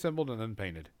 unassembled, and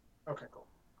unpainted. Okay, cool.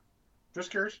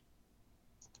 Just curious.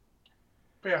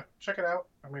 But yeah, check it out.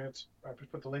 I mean, I just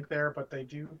put the link there, but they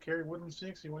do carry Woodland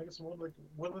Scenic, so you want to get some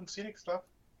Woodland Scenic stuff.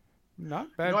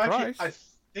 Not bad price. I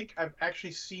think I've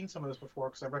actually seen some of this before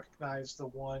because I recognize the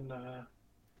one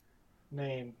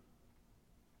name.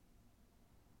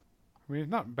 I mean,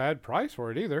 it's not bad price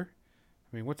for it either.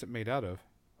 I mean, what's it made out of?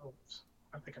 Oh,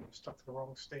 I think I'm stuck to the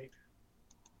wrong state.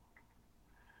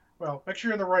 Well, make sure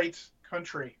you're in the right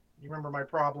country. You remember my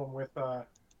problem with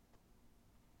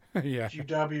yeah.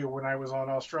 GW when I was on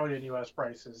Australian US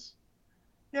prices.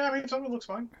 Yeah, I mean, some of it looks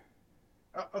fine.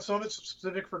 Some of it's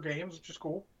specific for games, which is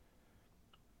cool.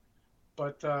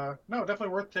 But, no, definitely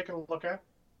worth taking a look at.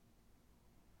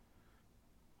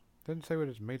 Doesn't say what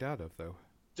it's made out of, though.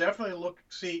 Definitely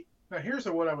see, now here's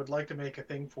what I would like to make a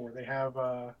thing for. They have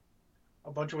a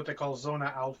bunch of what they call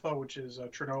Zona Alpha, which is a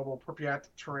Chernobyl Pripyat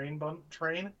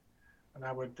terrain. And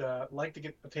I would like to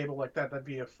get a table like that. That'd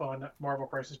be a fun Marvel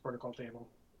Crisis Protocol table.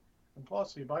 And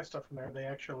plus, if you buy stuff from there, they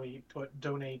actually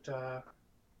donate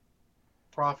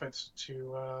profits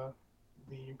to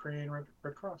the Ukrainian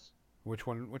Red Cross. Which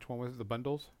one was it? The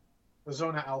bundles? The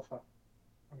Zona Alpha,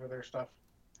 under their stuff.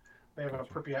 They have a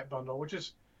Pripyat bundle, which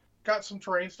is got some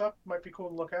terrain stuff. Might be cool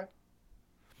to look at.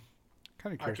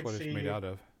 Kind of curious what it's made out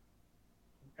of.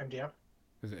 MDF.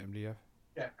 Is it MDF?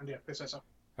 Yeah, MDF. They say so.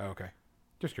 Oh, okay.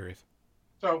 Just curious.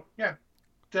 So, yeah.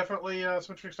 Definitely some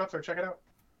interesting stuff there. Check it out.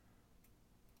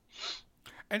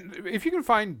 And if you can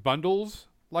find bundles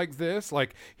like this,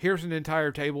 like here's an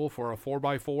entire table for a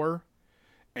 4x4,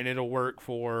 and it'll work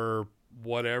for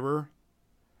whatever,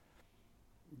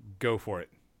 go for it.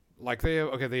 Like they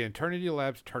have the Eternity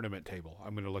Labs tournament table.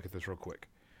 I'm going to look at this real quick.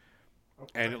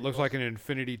 Okay. And it looks like an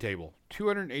infinity table.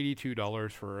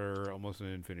 $282 for almost an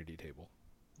infinity table.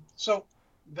 So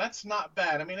that's not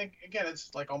bad. I mean, again,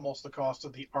 it's like almost the cost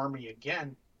of the army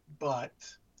again, but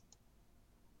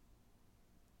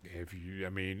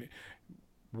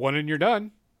one and you're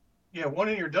done. Yeah, one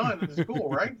and you're done is cool,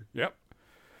 right? Yep.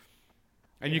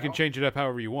 And you can change it up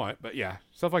however you want, but yeah,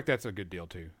 stuff like that's a good deal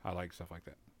too. I like stuff like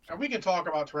that. And we can talk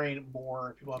about terrain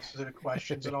more if people have specific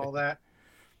questions and all that.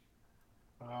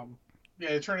 Yeah,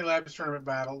 Eternity Labs Tournament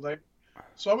Battle.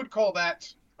 So I would call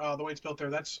that, the way it's built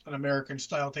there, that's an American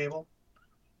style table.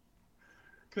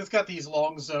 Because it's got these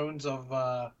long zones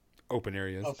of open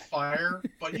areas of fire,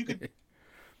 but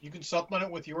you can supplement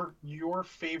it with your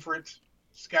favorite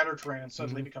scatter terrain, and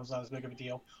suddenly becomes not as big of a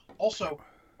deal. Also,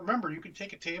 remember, you can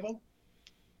take a table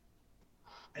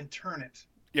and turn it.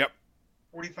 Yep.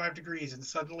 45 degrees, and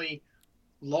suddenly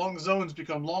long zones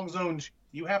become long zones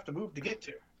you have to move to get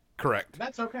to. Correct.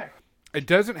 That's okay. It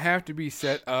doesn't have to be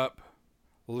set up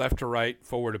left to right,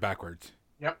 forward to backwards.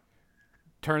 Yep.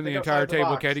 Turn the entire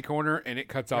table caddy corner, and it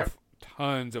cuts off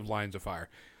tons of lines of fire.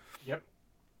 Yep.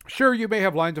 Sure, you may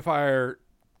have lines of fire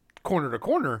corner to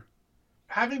corner.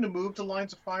 Having to move to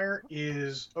lines of fire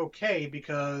is okay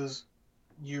because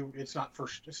it's not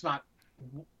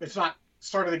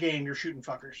start of the game, you're shooting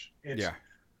fuckers.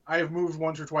 I have moved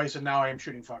once or twice, and now I am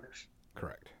shooting fuckers.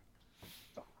 Correct.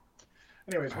 So,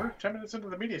 anyways, we're 10 minutes into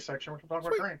the media section. We're going to talk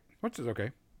about terrain. Which is okay.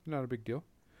 Not a big deal.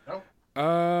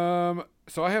 No.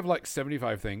 So I have like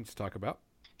 75 things to talk about.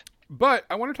 But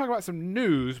I want to talk about some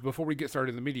news before we get started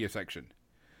in the media section.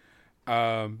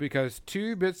 Because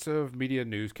 2 bits of media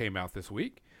news came out this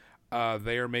week.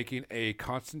 They are making a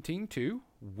Constantine 2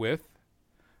 with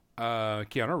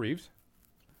Keanu Reeves.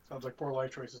 Sounds like poor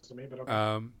life choices to me, but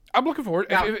okay. I'm looking forward.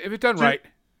 Now, if it's done right.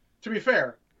 To be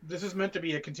fair, this is meant to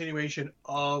be a continuation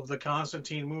of the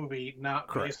Constantine movie, not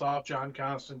Correct. based off John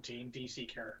Constantine, DC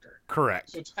character.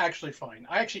 Correct. So it's actually fine.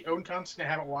 I actually own Constantine. I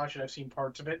haven't watched it. I've seen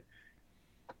parts of it.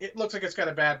 It looks like it's got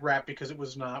a bad rap because it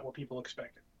was not what people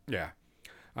expected. Yeah.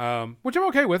 Which I'm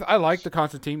okay with. I like the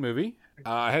Constantine movie.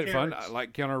 I had fun. I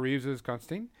like Keanu Reeves'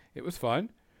 Constantine. It was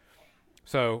fun.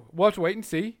 So we'll have to wait and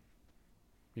see.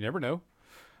 You never know.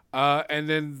 And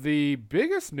then the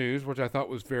biggest news, which I thought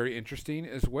was very interesting,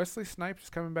 is Wesley Snipes is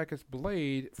coming back as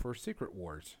Blade for Secret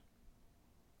Wars.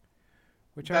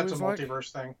 Which That's a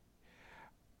multiverse thing.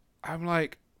 I'm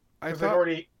like, I thought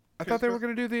they were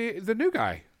going to do the new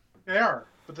guy. They are,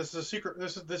 but this is a secret.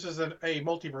 This is a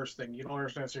multiverse thing. You don't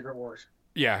understand Secret Wars.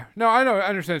 Yeah, no, I know. I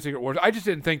understand Secret Wars. I just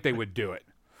didn't think they would do it.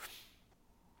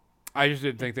 I just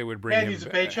didn't think they would bring him. And he's a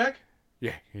paycheck.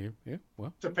 Yeah.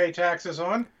 Well, to pay taxes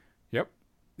on. Yep.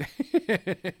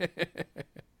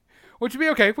 Which would be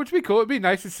okay. Which would be cool. It'd be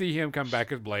nice to see him come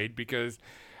back as Blade because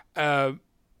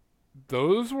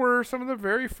those were some of the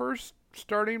very first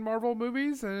starting Marvel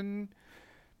movies, and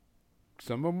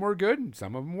some of them were good, and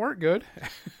some of them weren't good.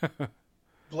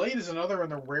 Blade is another in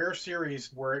the rare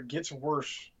series where it gets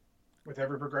worse with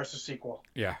every progressive sequel.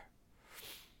 Yeah.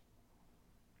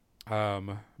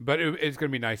 But it's going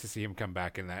to be nice to see him come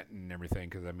back in that and everything,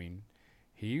 because I mean,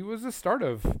 he was the start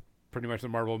of pretty much the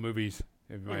Marvel movies,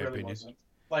 in my opinion. Wasn't.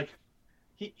 Like,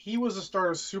 he was the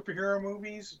start of superhero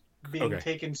movies being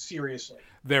taken seriously.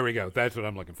 There we go. That's what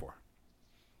I'm looking for.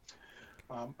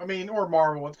 I mean, or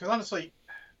Marvel, because honestly,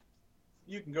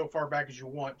 you can go far back as you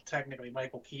want. Technically,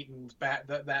 Michael Keaton's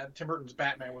that Tim Burton's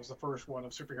Batman was the first one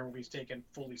of superhero movies taken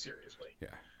fully seriously. Yeah.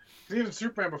 Because even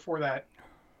Superman before that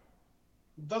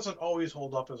doesn't always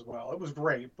hold up as well. It was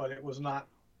great, but it was not.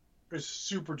 It was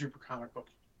super duper comic book.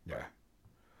 Yeah.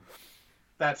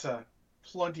 That's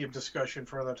plenty of discussion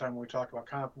for another time when we talk about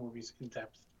comic movies in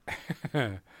depth.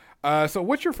 So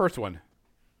what's your first one?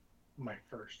 My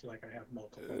first, like I have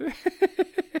multiple.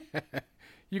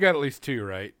 You got at least two,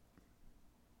 right?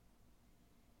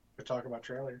 We talk about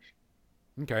trailers.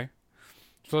 Okay.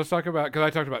 So let's talk about, because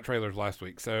I talked about trailers last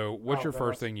week. So what's your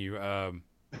first thing you... I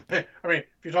mean, if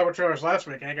you talked about trailers last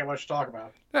week, I ain't got much to talk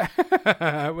about.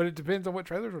 But it depends on what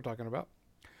trailers we're talking about.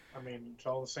 I mean, it's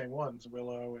all the same ones,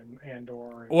 Willow and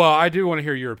Andor. Well, I do want to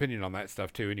hear your opinion on that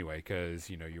stuff too anyway, because,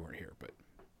 you weren't here.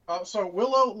 But so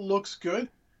Willow looks good.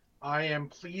 I am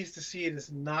pleased to see it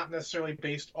is not necessarily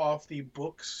based off the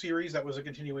book series that was a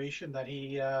continuation that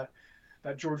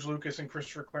that George Lucas and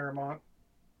Christopher Claremont,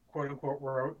 quote unquote,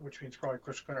 wrote, which means probably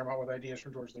Christopher Claremont with ideas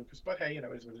from George Lucas. But hey, it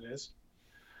is what it is.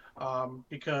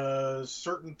 Because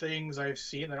certain things I've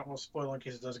seen, I don't want to spoil in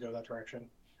case it does go that direction,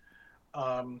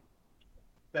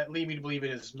 that lead me to believe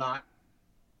it is not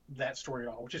that story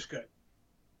at all, which is good.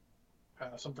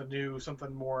 Something new,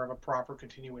 something more of a proper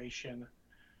continuation.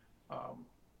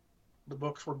 The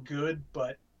books were good,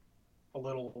 but a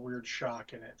little weird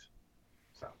shock in it.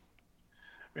 So, I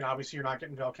mean, obviously you're not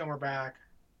getting Val Kilmer back.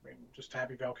 I mean, just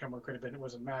happy Val Kilmer could have been, it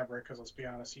was in Maverick, because let's be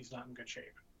honest, he's not in good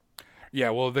shape.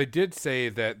 Yeah, well, they did say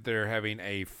that they're having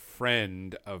a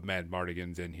friend of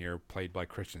Madmartigan's in here, played by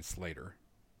Christian Slater.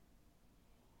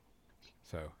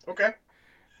 So. Okay.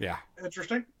 Yeah.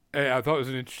 Interesting. I thought it was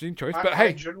an interesting choice, but hey.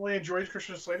 I generally enjoyed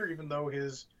Christian Slater, even though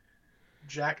his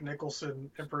Jack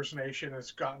Nicholson impersonation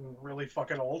has gotten really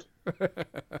fucking old.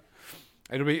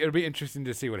 It'll be interesting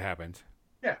to see what happens.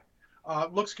 Yeah.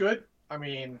 Looks good. I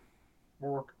mean,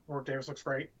 Warwick Davis looks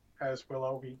great as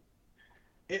Willow.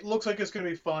 It looks like it's going to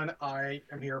be fun. I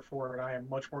am here for it. I am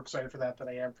much more excited for that than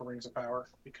I am for Rings of Power,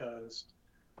 because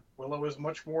Willow is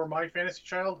much more my fantasy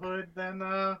childhood than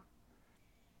Lord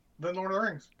of the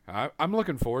Rings. I'm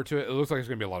looking forward to it. It looks like it's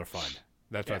going to be a lot of fun.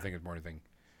 That's what I think is more anything.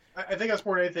 I think that's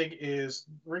more than anything is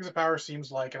Rings of Power seems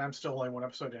like, and I'm still only one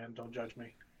episode in, don't judge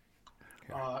me.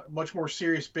 Okay. Much more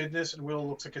serious business, and Willow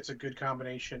looks like it's a good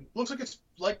combination. Looks like it's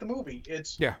like the movie.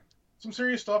 It's some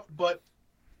serious stuff, but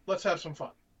let's have some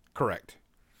fun. Correct.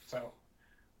 So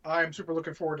I'm super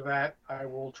looking forward to that. I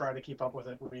will try to keep up with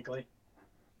it weekly.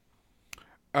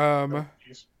 Let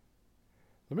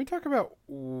me talk about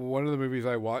one of the movies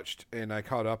I watched and I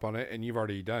caught up on it, and you've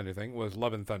already done anything, was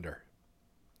Love and Thunder.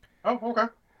 Oh, okay.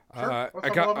 Sure.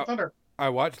 Love and Thunder. I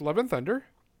watched Love and Thunder.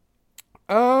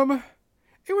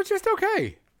 It was just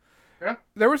okay. Yeah.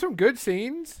 There were some good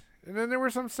scenes, and then there were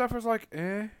some stuff that was like,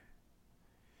 eh.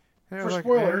 For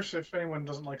spoilers, if anyone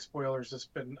doesn't like spoilers,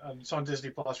 it's on Disney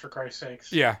Plus, for Christ's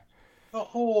sakes. Yeah. The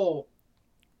whole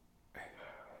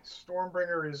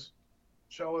Stormbringer is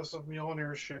jealous of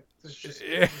Mjolnir's ship. This is just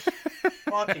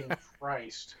fucking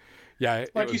Christ. Yeah,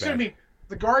 like you said to me,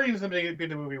 the Guardians in the beginning of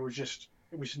the movie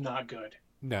it was not good.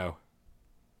 No.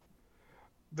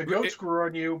 The goats grew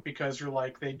on you because you're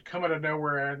like, they come out of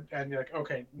nowhere and you're like,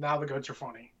 okay, now the goats are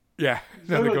funny. Yeah.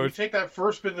 Literally, you take that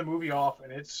first bit of the movie off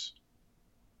and it's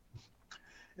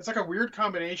like a weird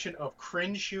combination of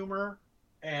cringe humor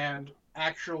and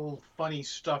actual funny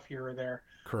stuff here or there.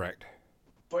 Correct.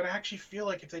 But I actually feel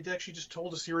like if they actually just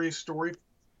told a serious story,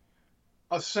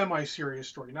 a semi-serious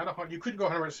story, not you couldn't go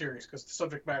 100% serious because the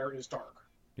subject matter is dark.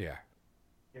 Yeah.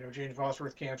 You know, Jane Foster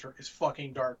with cancer is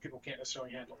fucking dark. People can't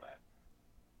necessarily handle that.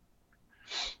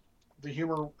 The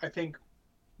humor, I think,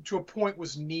 to a point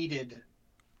was needed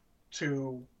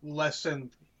to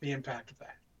lessen the impact of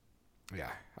that.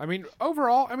 Yeah. I mean,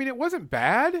 overall, I mean, it wasn't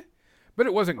bad, but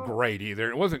it wasn't great either.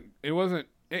 It wasn't,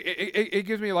 it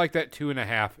gives me like that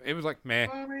 2.5. It was like, meh.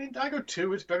 I mean, I go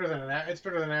 2. It's better than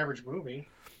an average movie.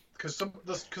 Because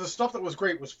the stuff that was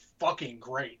great was fucking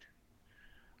great.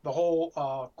 The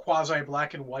whole quasi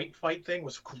black and white fight thing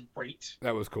was great.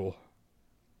 That was cool.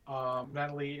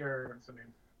 Natalie, or what's her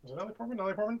name? Was it Natalie Portman?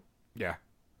 Natalie Portman? Yeah.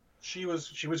 She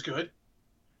was good.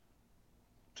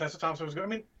 Tessa Thompson was good. I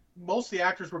mean, most of the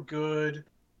actors were good.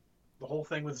 The whole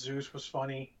thing with Zeus was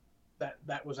funny.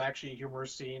 That was actually a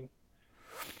humorous scene.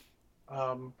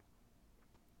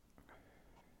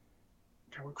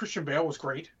 Christian Bale was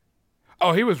great.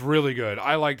 Oh, he was really good.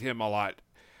 I liked him a lot.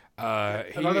 He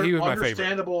was my favorite.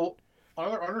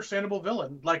 Another understandable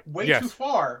villain. Like, way Yes. too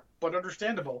far, but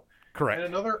understandable. Correct.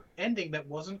 And another ending that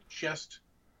wasn't just,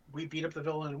 we beat up the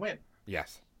villain and win.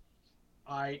 Yes.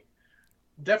 I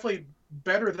definitely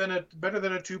better than a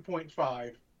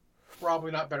 2.5.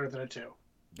 Probably not better than a 2.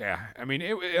 Yeah. I mean,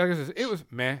 it was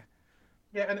meh.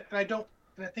 Yeah, and I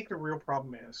think the real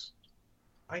problem is,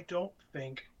 I don't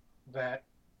think that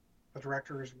the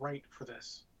director is right for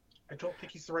this. I don't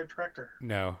think he's the right director.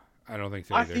 No, I don't think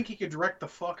so I either. think he could direct the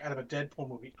fuck out of a Deadpool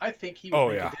movie. I think he would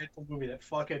make yeah. a Deadpool movie that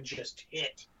fucking just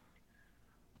hit.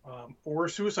 Or a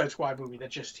Suicide Squad movie that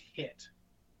just hit.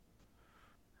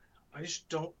 I just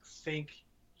don't think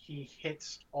he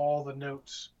hits all the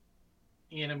notes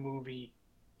in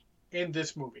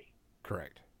this movie.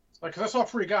 Correct. Like, because I saw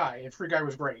Free Guy, and Free Guy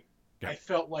was great. Yeah. I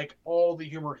felt like all the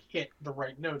humor hit the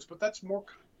right notes, but that's more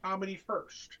comedy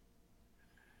first.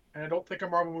 And I don't think a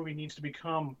Marvel movie needs to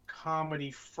become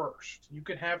comedy first. You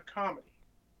can have comedy.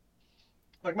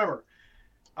 Like, remember,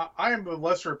 I am of a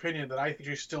lesser opinion that I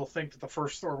actually still think that the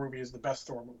first Thor movie is the best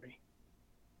Thor movie.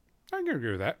 I can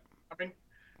agree with that. I mean,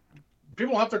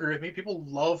 people have to agree with me. People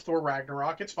love Thor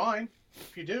Ragnarok. It's fine.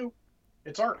 If you do,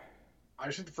 it's art. I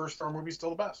just think the first Thor movie is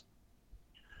still the best.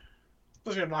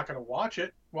 Doesn't mean I'm not going to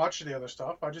watch the other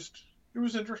stuff. It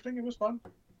was interesting. It was fun.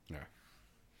 Yeah.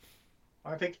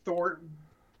 I think Thor,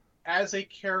 as a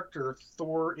character,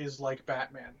 Thor is like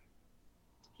Batman.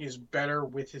 He is better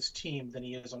with his team than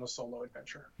he is on a solo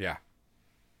adventure. Yeah.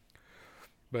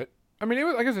 But, I mean, it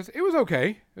was, like I said, it was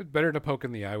okay. It's better than a poke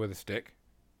in the eye with a stick.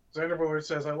 Xander Bullard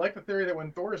says, I like the theory that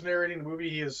when Thor is narrating the movie,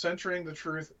 he is censoring the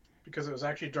truth because it was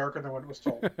actually darker than what it was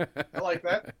told. I like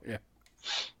that. Yeah.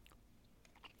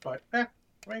 But, I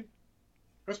mean, it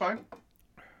was fine.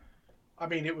 I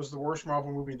mean, it was the worst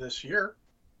Marvel movie this year.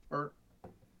 But,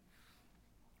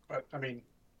 I mean,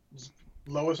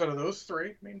 lowest out of those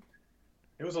three. I mean,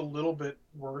 it was a little bit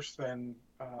worse than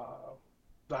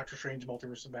Doctor Strange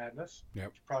Multiverse of Madness.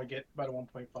 Yep. Probably get about a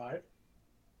 1.5.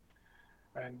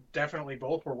 And definitely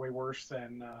both were way worse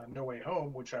than No Way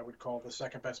Home, which I would call the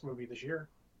second best movie this year.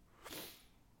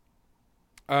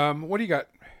 What do you got?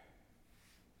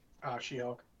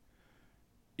 She-Hulk.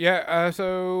 Yeah,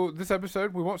 so this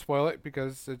episode, we won't spoil it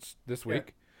because it's this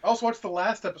week. I also watched the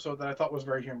last episode that I thought was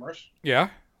very humorous. Yeah,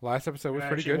 last episode was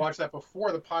pretty good. I watched that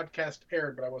before the podcast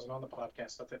aired, but I wasn't on the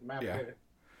podcast, so that didn't matter.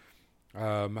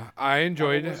 Yeah. I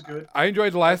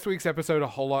enjoyed last week's episode a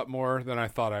whole lot more than I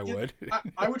thought I would.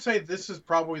 I would say this is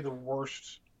probably the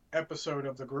worst episode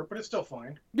of the group, but it's still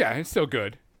fine. Yeah, it's still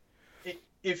good.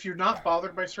 If you're not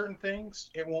bothered by certain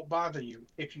things, it won't bother you.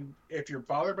 If you're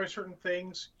bothered by certain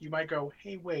things, you might go,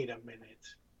 "Hey, wait a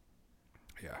minute."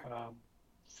 Yeah.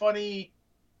 Funny.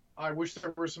 I wish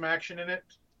there was some action in it.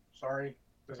 Sorry,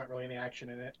 there's not really any action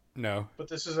in it. No. But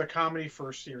this is a comedy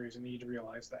first series, and you need to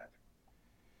realize that.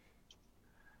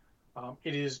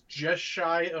 It is just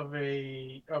shy of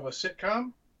a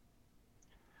sitcom.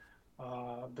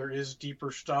 There is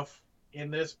deeper stuff in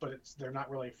this, but they're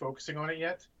not really focusing on it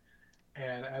yet.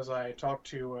 And as I talked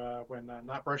to when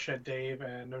Not Brushhead Dave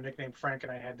and No Nickname Frank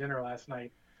and I had dinner last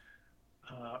night,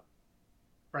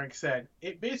 Frank said,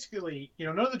 it basically,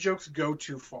 none of the jokes go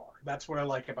too far. That's what I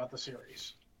like about the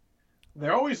series. They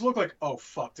always look like, oh,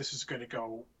 fuck, this is going to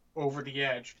go over the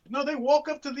edge. No, they walk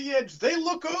up to the edge. They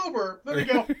look over. Then they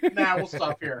go, nah, we'll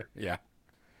stop here. Yeah.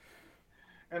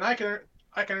 And I can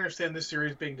I can understand this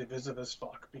series being divisive as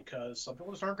fuck because some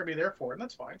people just aren't going to be there for it, and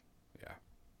that's fine. Yeah.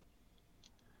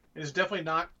 It is definitely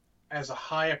not as a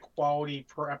high a quality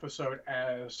per episode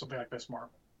as something like Miss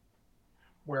Marvel,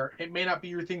 where it may not be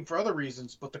your thing for other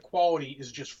reasons, but the quality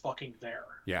is just fucking there.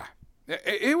 Yeah.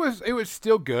 It was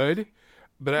still good,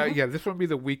 but yeah, this would be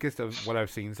the weakest of what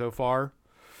I've seen so far.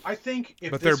 I think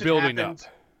if but this they're building happened, up.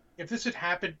 If this had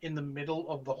happened in the middle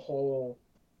of the whole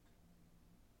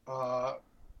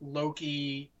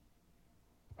Loki,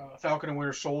 Falcon and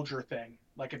Winter Soldier thing,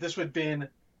 like if this would have been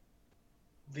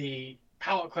the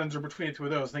palate cleanser between the two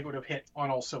of those, I think it would have hit on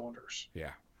all cylinders.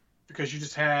 Yeah. Because you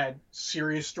just had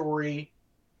serious story,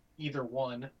 either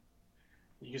one.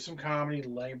 You get some comedy,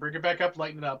 bring it back up,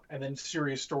 lighten it up, and then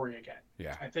serious story again.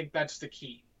 Yeah. I think that's the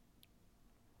key.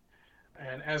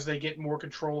 And as they get more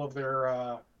control of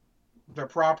their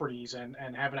properties and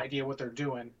have an idea what they're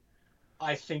doing,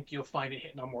 I think you'll find it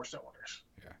hitting on more cylinders.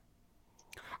 Yeah.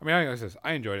 I mean,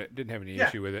 I enjoyed it. Didn't have any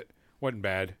issue with it. Wasn't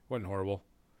bad. Wasn't horrible.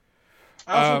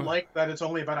 I also like that it's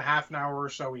only about a half an hour or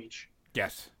so each.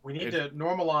 Yes. We need to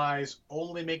normalize,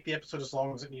 only make the episode as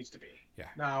long as it needs to be. Yeah.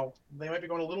 Now, they might be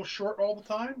going a little short all the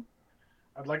time.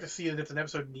 I'd like to see that if an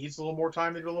episode needs a little more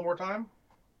time, they do a little more time.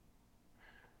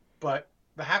 But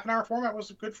the half an hour format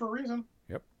was good for a reason.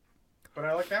 Yep. But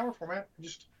I like the hour format.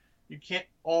 You can't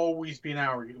always be an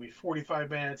hour. You can be 45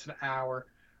 minutes, an hour.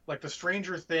 Like the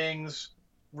Stranger Things,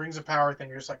 Rings of Power thing.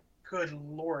 You're just like, good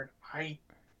Lord, I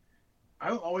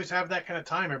don't always have that kind of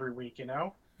time every week, you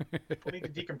know? People need to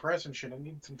decompress and shit. I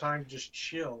need some time to just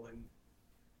chill and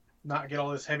not get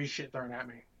all this heavy shit thrown at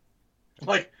me.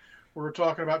 Like, we were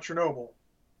talking about Chernobyl.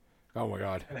 Oh, my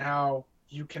God. And how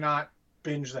you cannot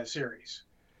binge that series.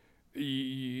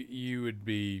 You would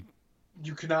be...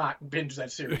 You cannot binge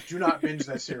that series. Do not binge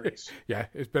that series. Yeah,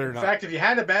 it's better not. In fact, if you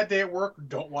had a bad day at work,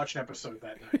 don't watch an episode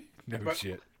that night. No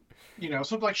shit. You know,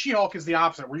 something like She-Hulk is the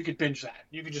opposite, where you could binge that.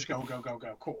 You could just go.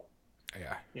 Cool.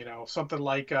 Yeah. You know, something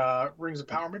like Rings of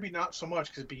Power, maybe not so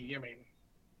much, because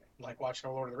like watching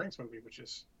a Lord of the Rings movie, which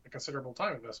is a considerable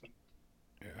time investment.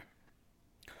 Yeah.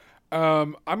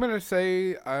 I'm going to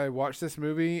say I watched this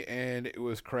movie, and it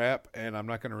was crap, and I'm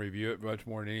not going to review it much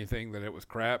more than anything that it was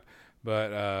crap,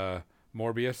 but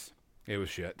Morbius, it was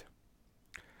shit.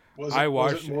 Was it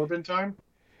Morbin time?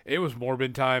 It was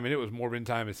Morbin time, and it was Morbin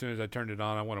time as soon as I turned it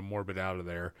on. I want to morbid out of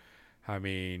there. I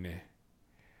mean...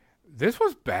 This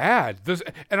was bad.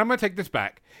 And I'm going to take this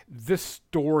back. This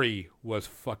story was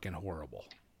fucking horrible.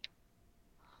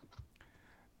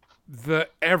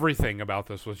 Everything about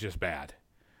this was just bad.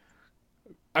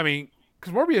 I mean,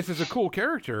 because Morbius is a cool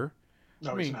character.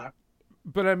 No, he's not.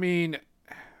 But I mean,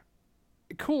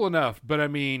 cool enough. But I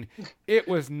mean, it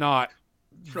was not.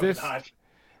 This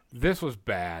was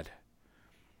bad.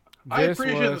 I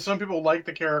appreciate that some people like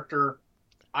the character.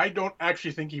 I don't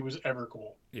actually think he was ever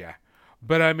cool. Yeah.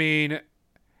 But I mean,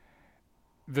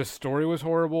 the story was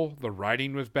horrible. The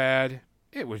writing was bad.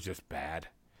 It was just bad.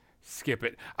 Skip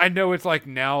it. I know it's like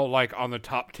now like on the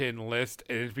top 10 list,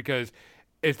 and it's because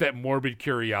it's that morbid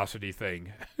curiosity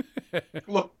thing.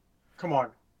 Look, come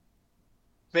on.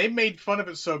 They made fun of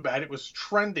it so bad it was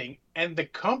trending, and the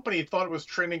company thought it was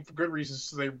trending for good reasons,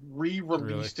 so they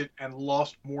re-released it and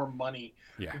lost more money.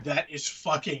 Yeah. That is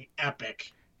fucking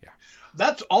epic. Yeah.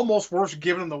 That's almost worth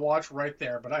giving them the watch right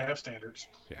there, but I have standards.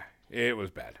 Yeah, it was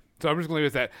bad. So I'm just going to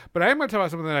leave it at that. But I am going to talk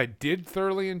about something that I did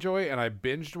thoroughly enjoy, and I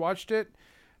binged watched it.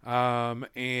 I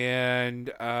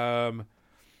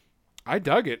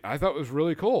dug it. I thought it was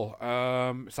really cool.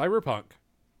 Cyberpunk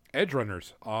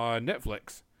Edgerunners on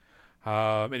Netflix.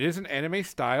 It is an anime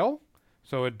style,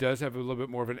 so it does have a little bit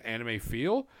more of an anime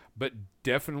feel, but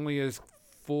definitely is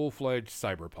full-fledged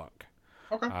cyberpunk.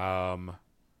 Okay.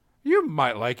 You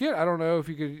might like it. I don't know if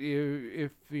you could,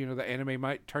 if you know, the anime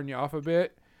might turn you off a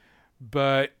bit,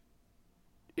 but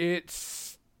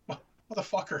it's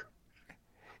motherfucker.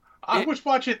 I was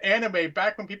watching anime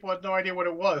back when people had no idea what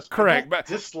it was. Correct, but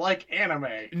dislike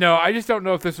anime. No, I just don't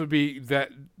know if this would be that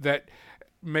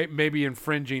maybe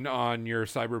infringing on your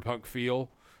cyberpunk feel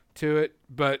to it,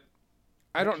 but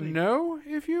I don't know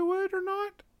if you would or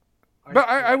not. But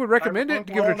I would recommend it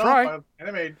to give it a try.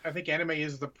 Anime, I think anime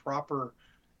is the proper.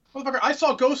 Motherfucker, I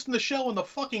saw Ghost in the Shell in the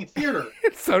fucking theater.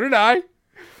 So did I.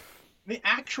 The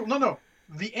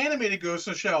animated Ghost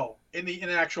in the Shell in an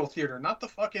actual theater, not the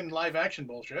fucking live action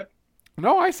bullshit.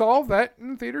 No, I saw that in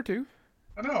the theater too.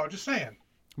 I know, I'm just saying.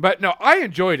 But no, I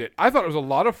enjoyed it. I thought it was a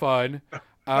lot of fun.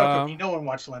 No one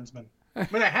watched Lensman. I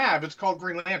mean, I have. It's called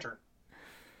Green Lantern.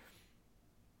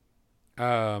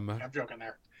 I'm joking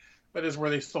there. That is where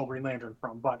they stole Green Lantern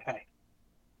from, but hey.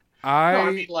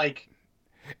 I mean, like,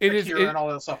 and all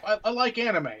that stuff. I like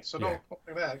anime, so don't look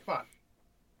at that. Come on.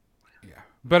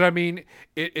 But I mean,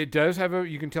 it does have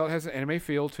you can tell it has an anime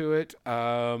feel to it.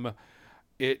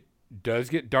 It does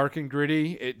get dark and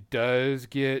gritty. It does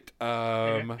get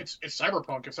It's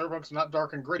cyberpunk. If cyberpunk's not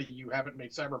dark and gritty, you haven't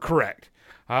made cyberpunk. Correct.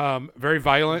 Very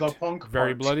violent. The punk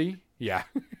very part. bloody. Yeah.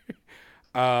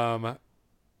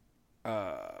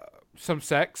 Some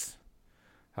sex.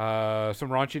 Some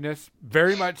raunchiness.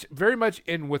 Very much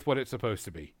in with what it's supposed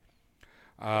to be.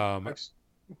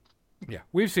 Yeah,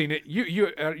 we've seen it.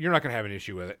 You're not gonna have an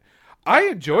issue with it. I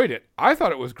enjoyed it. I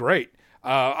thought it was great.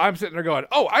 I'm sitting there going,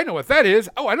 "Oh, I know what that is.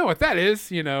 Oh, I know what that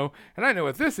is. You know, and I know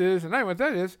what this is, and I know what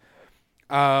that is."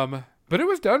 But it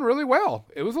was done really well.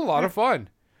 It was a lot of fun.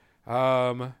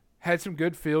 Had some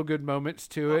good feel-good moments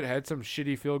to it. Had some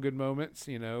shitty feel-good moments.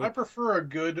 You know, I prefer a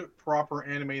good, proper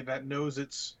anime that knows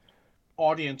its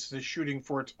audience is shooting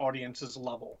for its audience's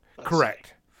level. Correct.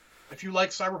 Say. If you like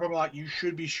cyberpunk a lot, you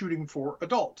should be shooting for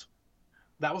adult.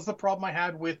 That was the problem I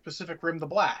had with Pacific Rim: The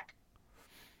Black.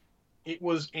 It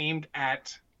was aimed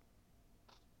at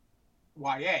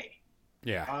YA.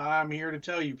 Yeah. I'm here to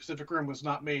tell you, Pacific Rim was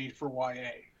not made for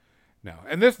YA. No,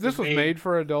 and this was made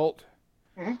for adult,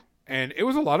 and it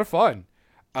was a lot of fun.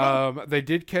 They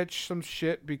did catch some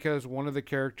shit because one of the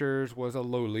characters was a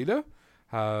Lolita,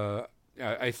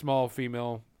 a small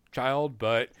female child,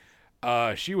 but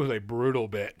she was a brutal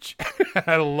bitch.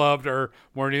 I loved her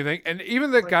more than anything, and even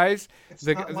the guys. It's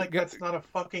not like that's not a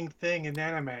fucking thing in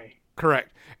anime.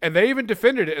 Correct, and they even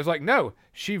defended it as like, no,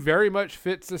 she very much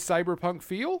fits the cyberpunk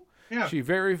feel. Yeah, she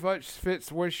very much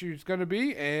fits where she's going to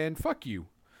be, and fuck you.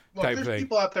 Look, there's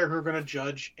people out there who are going to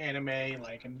judge anime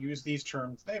and use these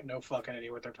terms. They have no fucking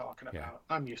idea what they're talking about. Yeah.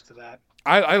 I'm used to that.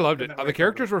 I loved it. The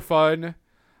characters were fun.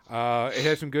 It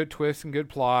had some good twists and good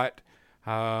plot.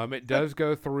 It does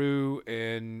go through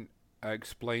and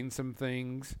explain some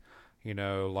things, you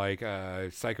know, like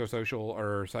psychosocial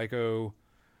or cyber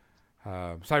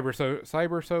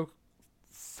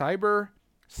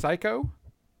psycho.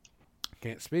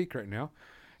 Can't speak right now,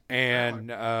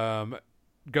 and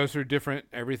goes through different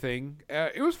everything.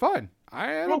 It was fun. I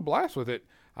had a blast with it.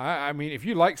 I mean, if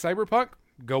you like cyberpunk,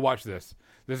 go watch this.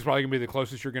 This is probably gonna be the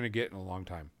closest you're gonna get in a long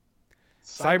time.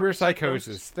 Cyber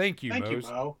Psychosis. Thank you,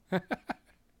 Mo.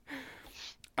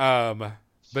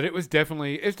 But it's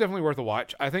definitely worth a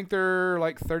watch. I think they're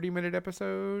like 30-minute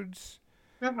episodes.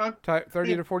 Yeah,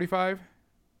 30 to 45.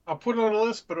 I'll put it on a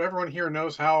list, but everyone here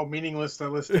knows how meaningless that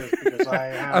list is because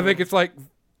I think it's like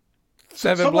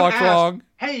 7 blocks long.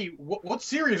 Hey, what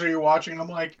series are you watching? And I'm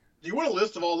like, do you want a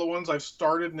list of all the ones I've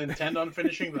started and intend on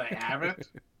finishing that I haven't?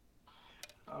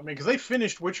 I mean, because they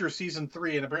finished Witcher season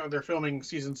 3, and apparently they're filming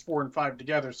seasons 4 and 5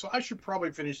 together. So I should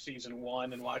probably finish season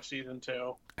 1 and watch season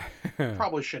 2.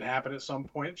 Probably should happen at some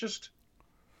point.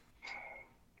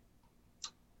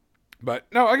 But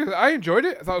no, I enjoyed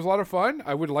it. I thought it was a lot of fun.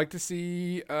 I would like to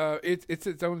see it's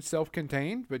its own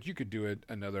self-contained, but you could do it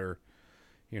another,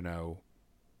 you know,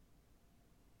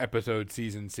 episode,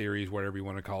 season, series, whatever you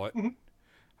want to call it.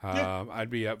 Mm-hmm. I'd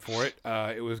be up for it.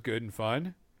 It was good and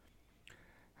fun.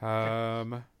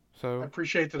 So I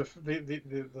appreciate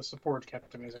the support,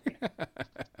 Captain Amazing.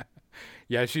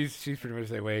 Yeah, she's pretty much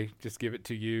that way. Just give it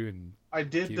to you, and I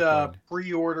did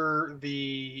pre-order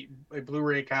a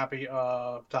Blu-ray copy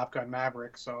of Top Gun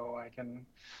Maverick, so I can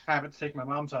have it to take my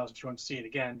mom's house if she wants to see it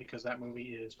again, because that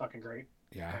movie is fucking great.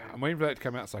 Yeah, I'm waiting for that to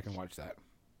come out so I can watch that.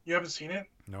 You haven't seen it?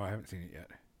 No, I haven't seen it yet.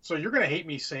 So you're gonna hate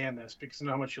me saying this because I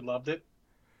know how much you loved it.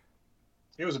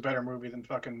 It was a better movie than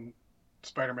fucking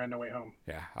Spider-Man: No Way Home.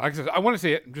 Yeah, like I said, I want to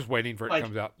see it. I'm just waiting for it to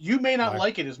come out. You may not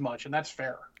like it as much, and that's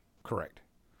fair. Correct.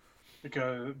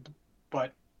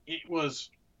 But it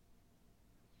was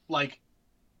like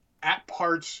at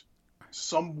parts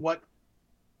somewhat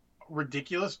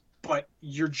ridiculous, but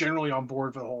you're generally on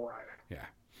board for the whole ride. Yeah.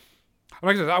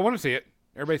 Like I said, I want to see it.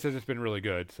 Everybody says it's been really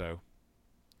good, so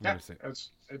yeah,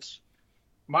 it's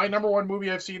my number one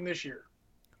movie I've seen this year.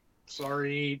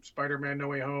 Sorry, Spider-Man: No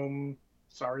Way Home.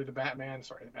 Sorry, the Batman.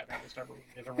 Sorry, the Batman was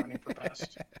never running for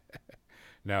best.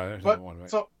 No, there's not one of it.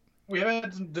 So we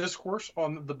had some discourse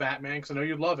on the Batman because I know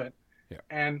you love it. Yeah.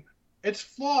 And it's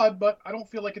flawed, but I don't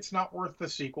feel like it's not worth the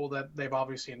sequel that they've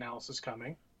obviously announced is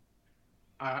coming.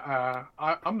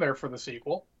 I'm there for the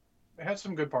sequel. It had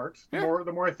some good parts. Yeah.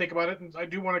 The more I think about it, and I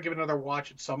do want to give it another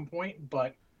watch at some point,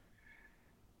 but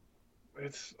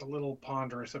it's a little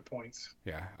ponderous at points.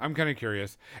 Yeah, I'm kind of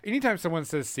curious. Anytime someone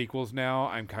says sequels now,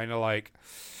 I'm kind of like,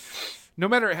 no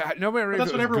matter if it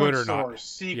was good or not.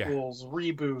 Sequels,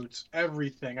 reboots,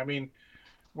 everything. I mean,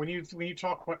 when you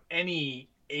talk about any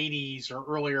 80s or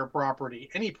earlier property,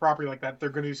 any property like that, they're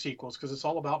going to do sequels because it's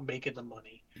all about making the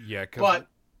money. Yeah, but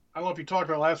I don't know if you talked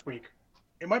about it last week.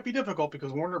 It might be difficult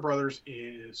because Warner Brothers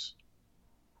is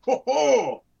Ho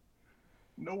ho!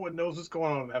 No one knows what's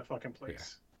going on in that fucking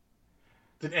place.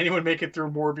 Yeah. Did anyone make it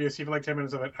through Morbius, even like 10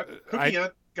 minutes of it? Cookie,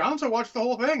 Gonzo watched the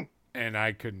whole thing. And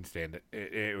I couldn't stand it.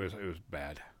 It was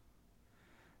bad.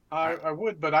 I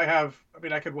would, but I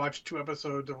could watch 2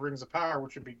 episodes of Rings of Power,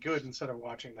 which would be good instead of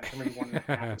watching that.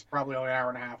 1.5. It's probably only an hour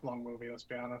and a half long movie, let's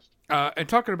be honest. And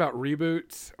talking about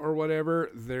reboots or whatever,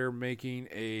 they're making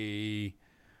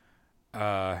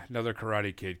another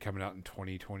Karate Kid coming out in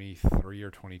 2023 or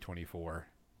 2024.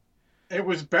 It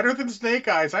was better than Snake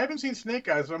Eyes. I haven't seen Snake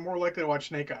Eyes, but I'm more likely to watch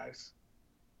Snake Eyes.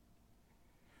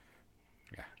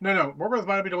 Yeah. No. Warner Brothers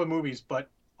might be doing movies, but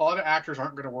a lot of actors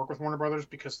aren't going to work with Warner Brothers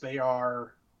because they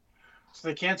are... So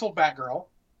they canceled Batgirl.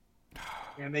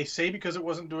 And they say because it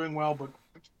wasn't doing well, but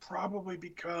it's probably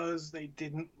because they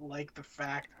didn't like the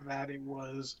fact that it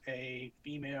was a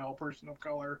female person of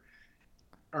color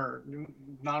or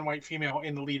non-white female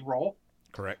in the lead role.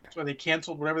 Correct. So they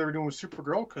canceled whatever they were doing with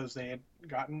Supergirl because they had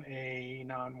gotten a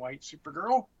non-white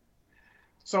Supergirl.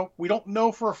 So we don't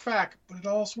know for a fact, but it's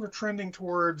all sort of trending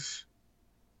towards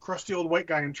crusty old white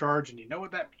guy in charge, and you know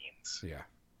what that means. Yeah.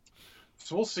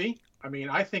 So we'll see. I mean,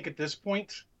 I think at this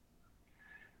point,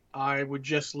 I would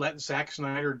just let Zack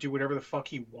Snyder do whatever the fuck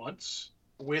he wants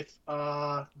with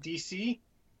DC.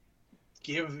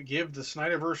 Give the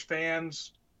Snyderverse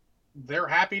fans their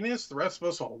happiness. The rest of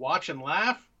us will watch and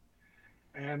laugh.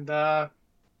 And then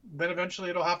eventually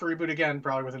it'll have to reboot again,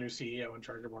 probably with a new CEO in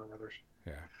charge of Warner Brothers.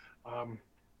 Yeah.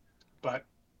 But,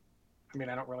 I mean,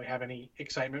 I don't really have any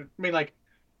excitement. I mean, like,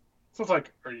 so it's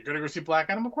like, are you going to go see Black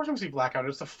Adam? Of course I'm going to see Black Adam.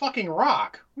 It's the fucking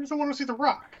Rock. Who doesn't want to see the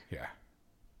Rock? Yeah.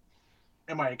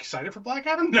 Am I excited for Black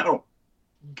Adam? No.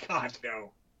 God,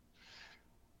 no.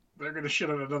 They're going to shit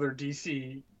on another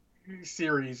DC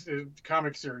series,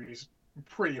 comic series,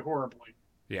 pretty horribly.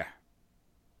 Yeah.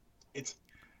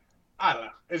 I don't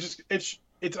know.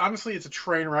 It's honestly, it's a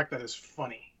train wreck that is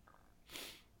funny.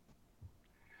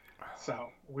 So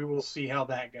we will see how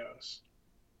that goes.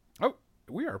 Oh,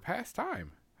 we are past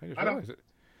time. I just realized it.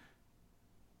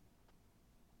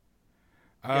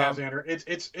 Yeah, Xander,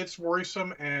 it's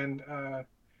worrisome and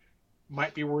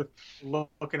might be worth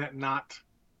looking at not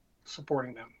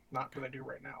supporting them. Not what I do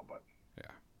right now, but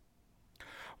yeah.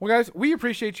 Well, guys, we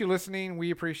appreciate you listening.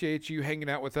 We appreciate you hanging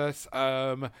out with us.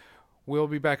 We'll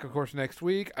be back, of course, next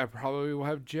week. I probably will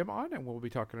have Jim on, and we'll be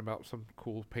talking about some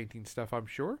cool painting stuff, I'm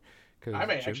sure. I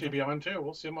may actually be on, too.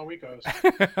 We'll see how my week goes.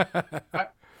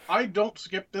 I don't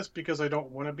skip this because I don't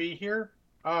want to be here.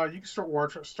 You can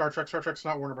start Star Trek. Star Trek's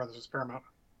not Warner Brothers. It's Paramount.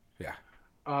 Yeah.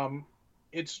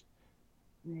 It's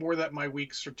more that my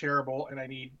weeks are terrible, and I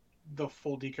need the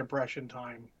full decompression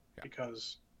time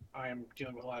because I am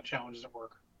dealing with a lot of challenges at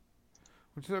work.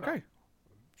 Which is okay.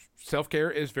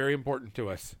 Self-care is very important to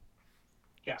us.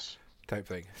 Yes. Type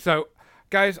thing. So,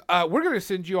 guys, we're going to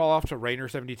send you all off to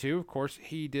Rainer72. Of course,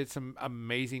 he did some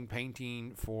amazing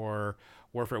painting for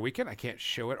Warfare Weekend. I can't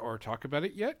show it or talk about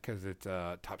it yet because it's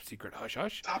top secret hush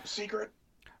hush. Top secret.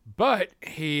 But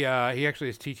he actually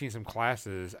is teaching some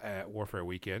classes at Warfare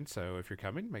Weekend. So if you're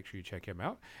coming, make sure you check him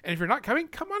out. And if you're not coming,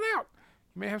 come on out.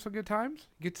 You may have some good times.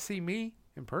 You get to see me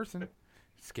in person.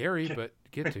 Scary, but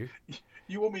get to.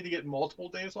 You want me to get multiple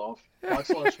days off?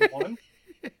 /1?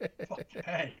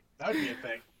 Hey, that would be a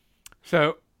thing.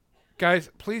 So,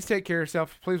 guys, please take care of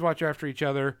yourself. Please watch after each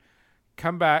other.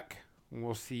 Come back, and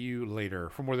we'll see you later.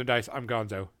 For More Than Dice, I'm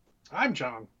Gonzo. I'm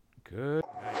John. Good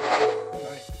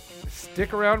night.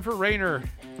 Stick around for Rainer.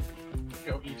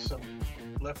 Go eat some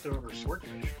leftover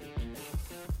swordfish.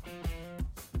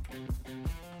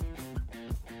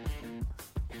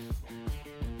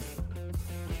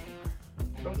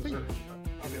 No dessert.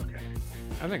 I'll be okay.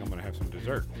 I think I'm going to have some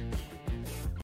dessert.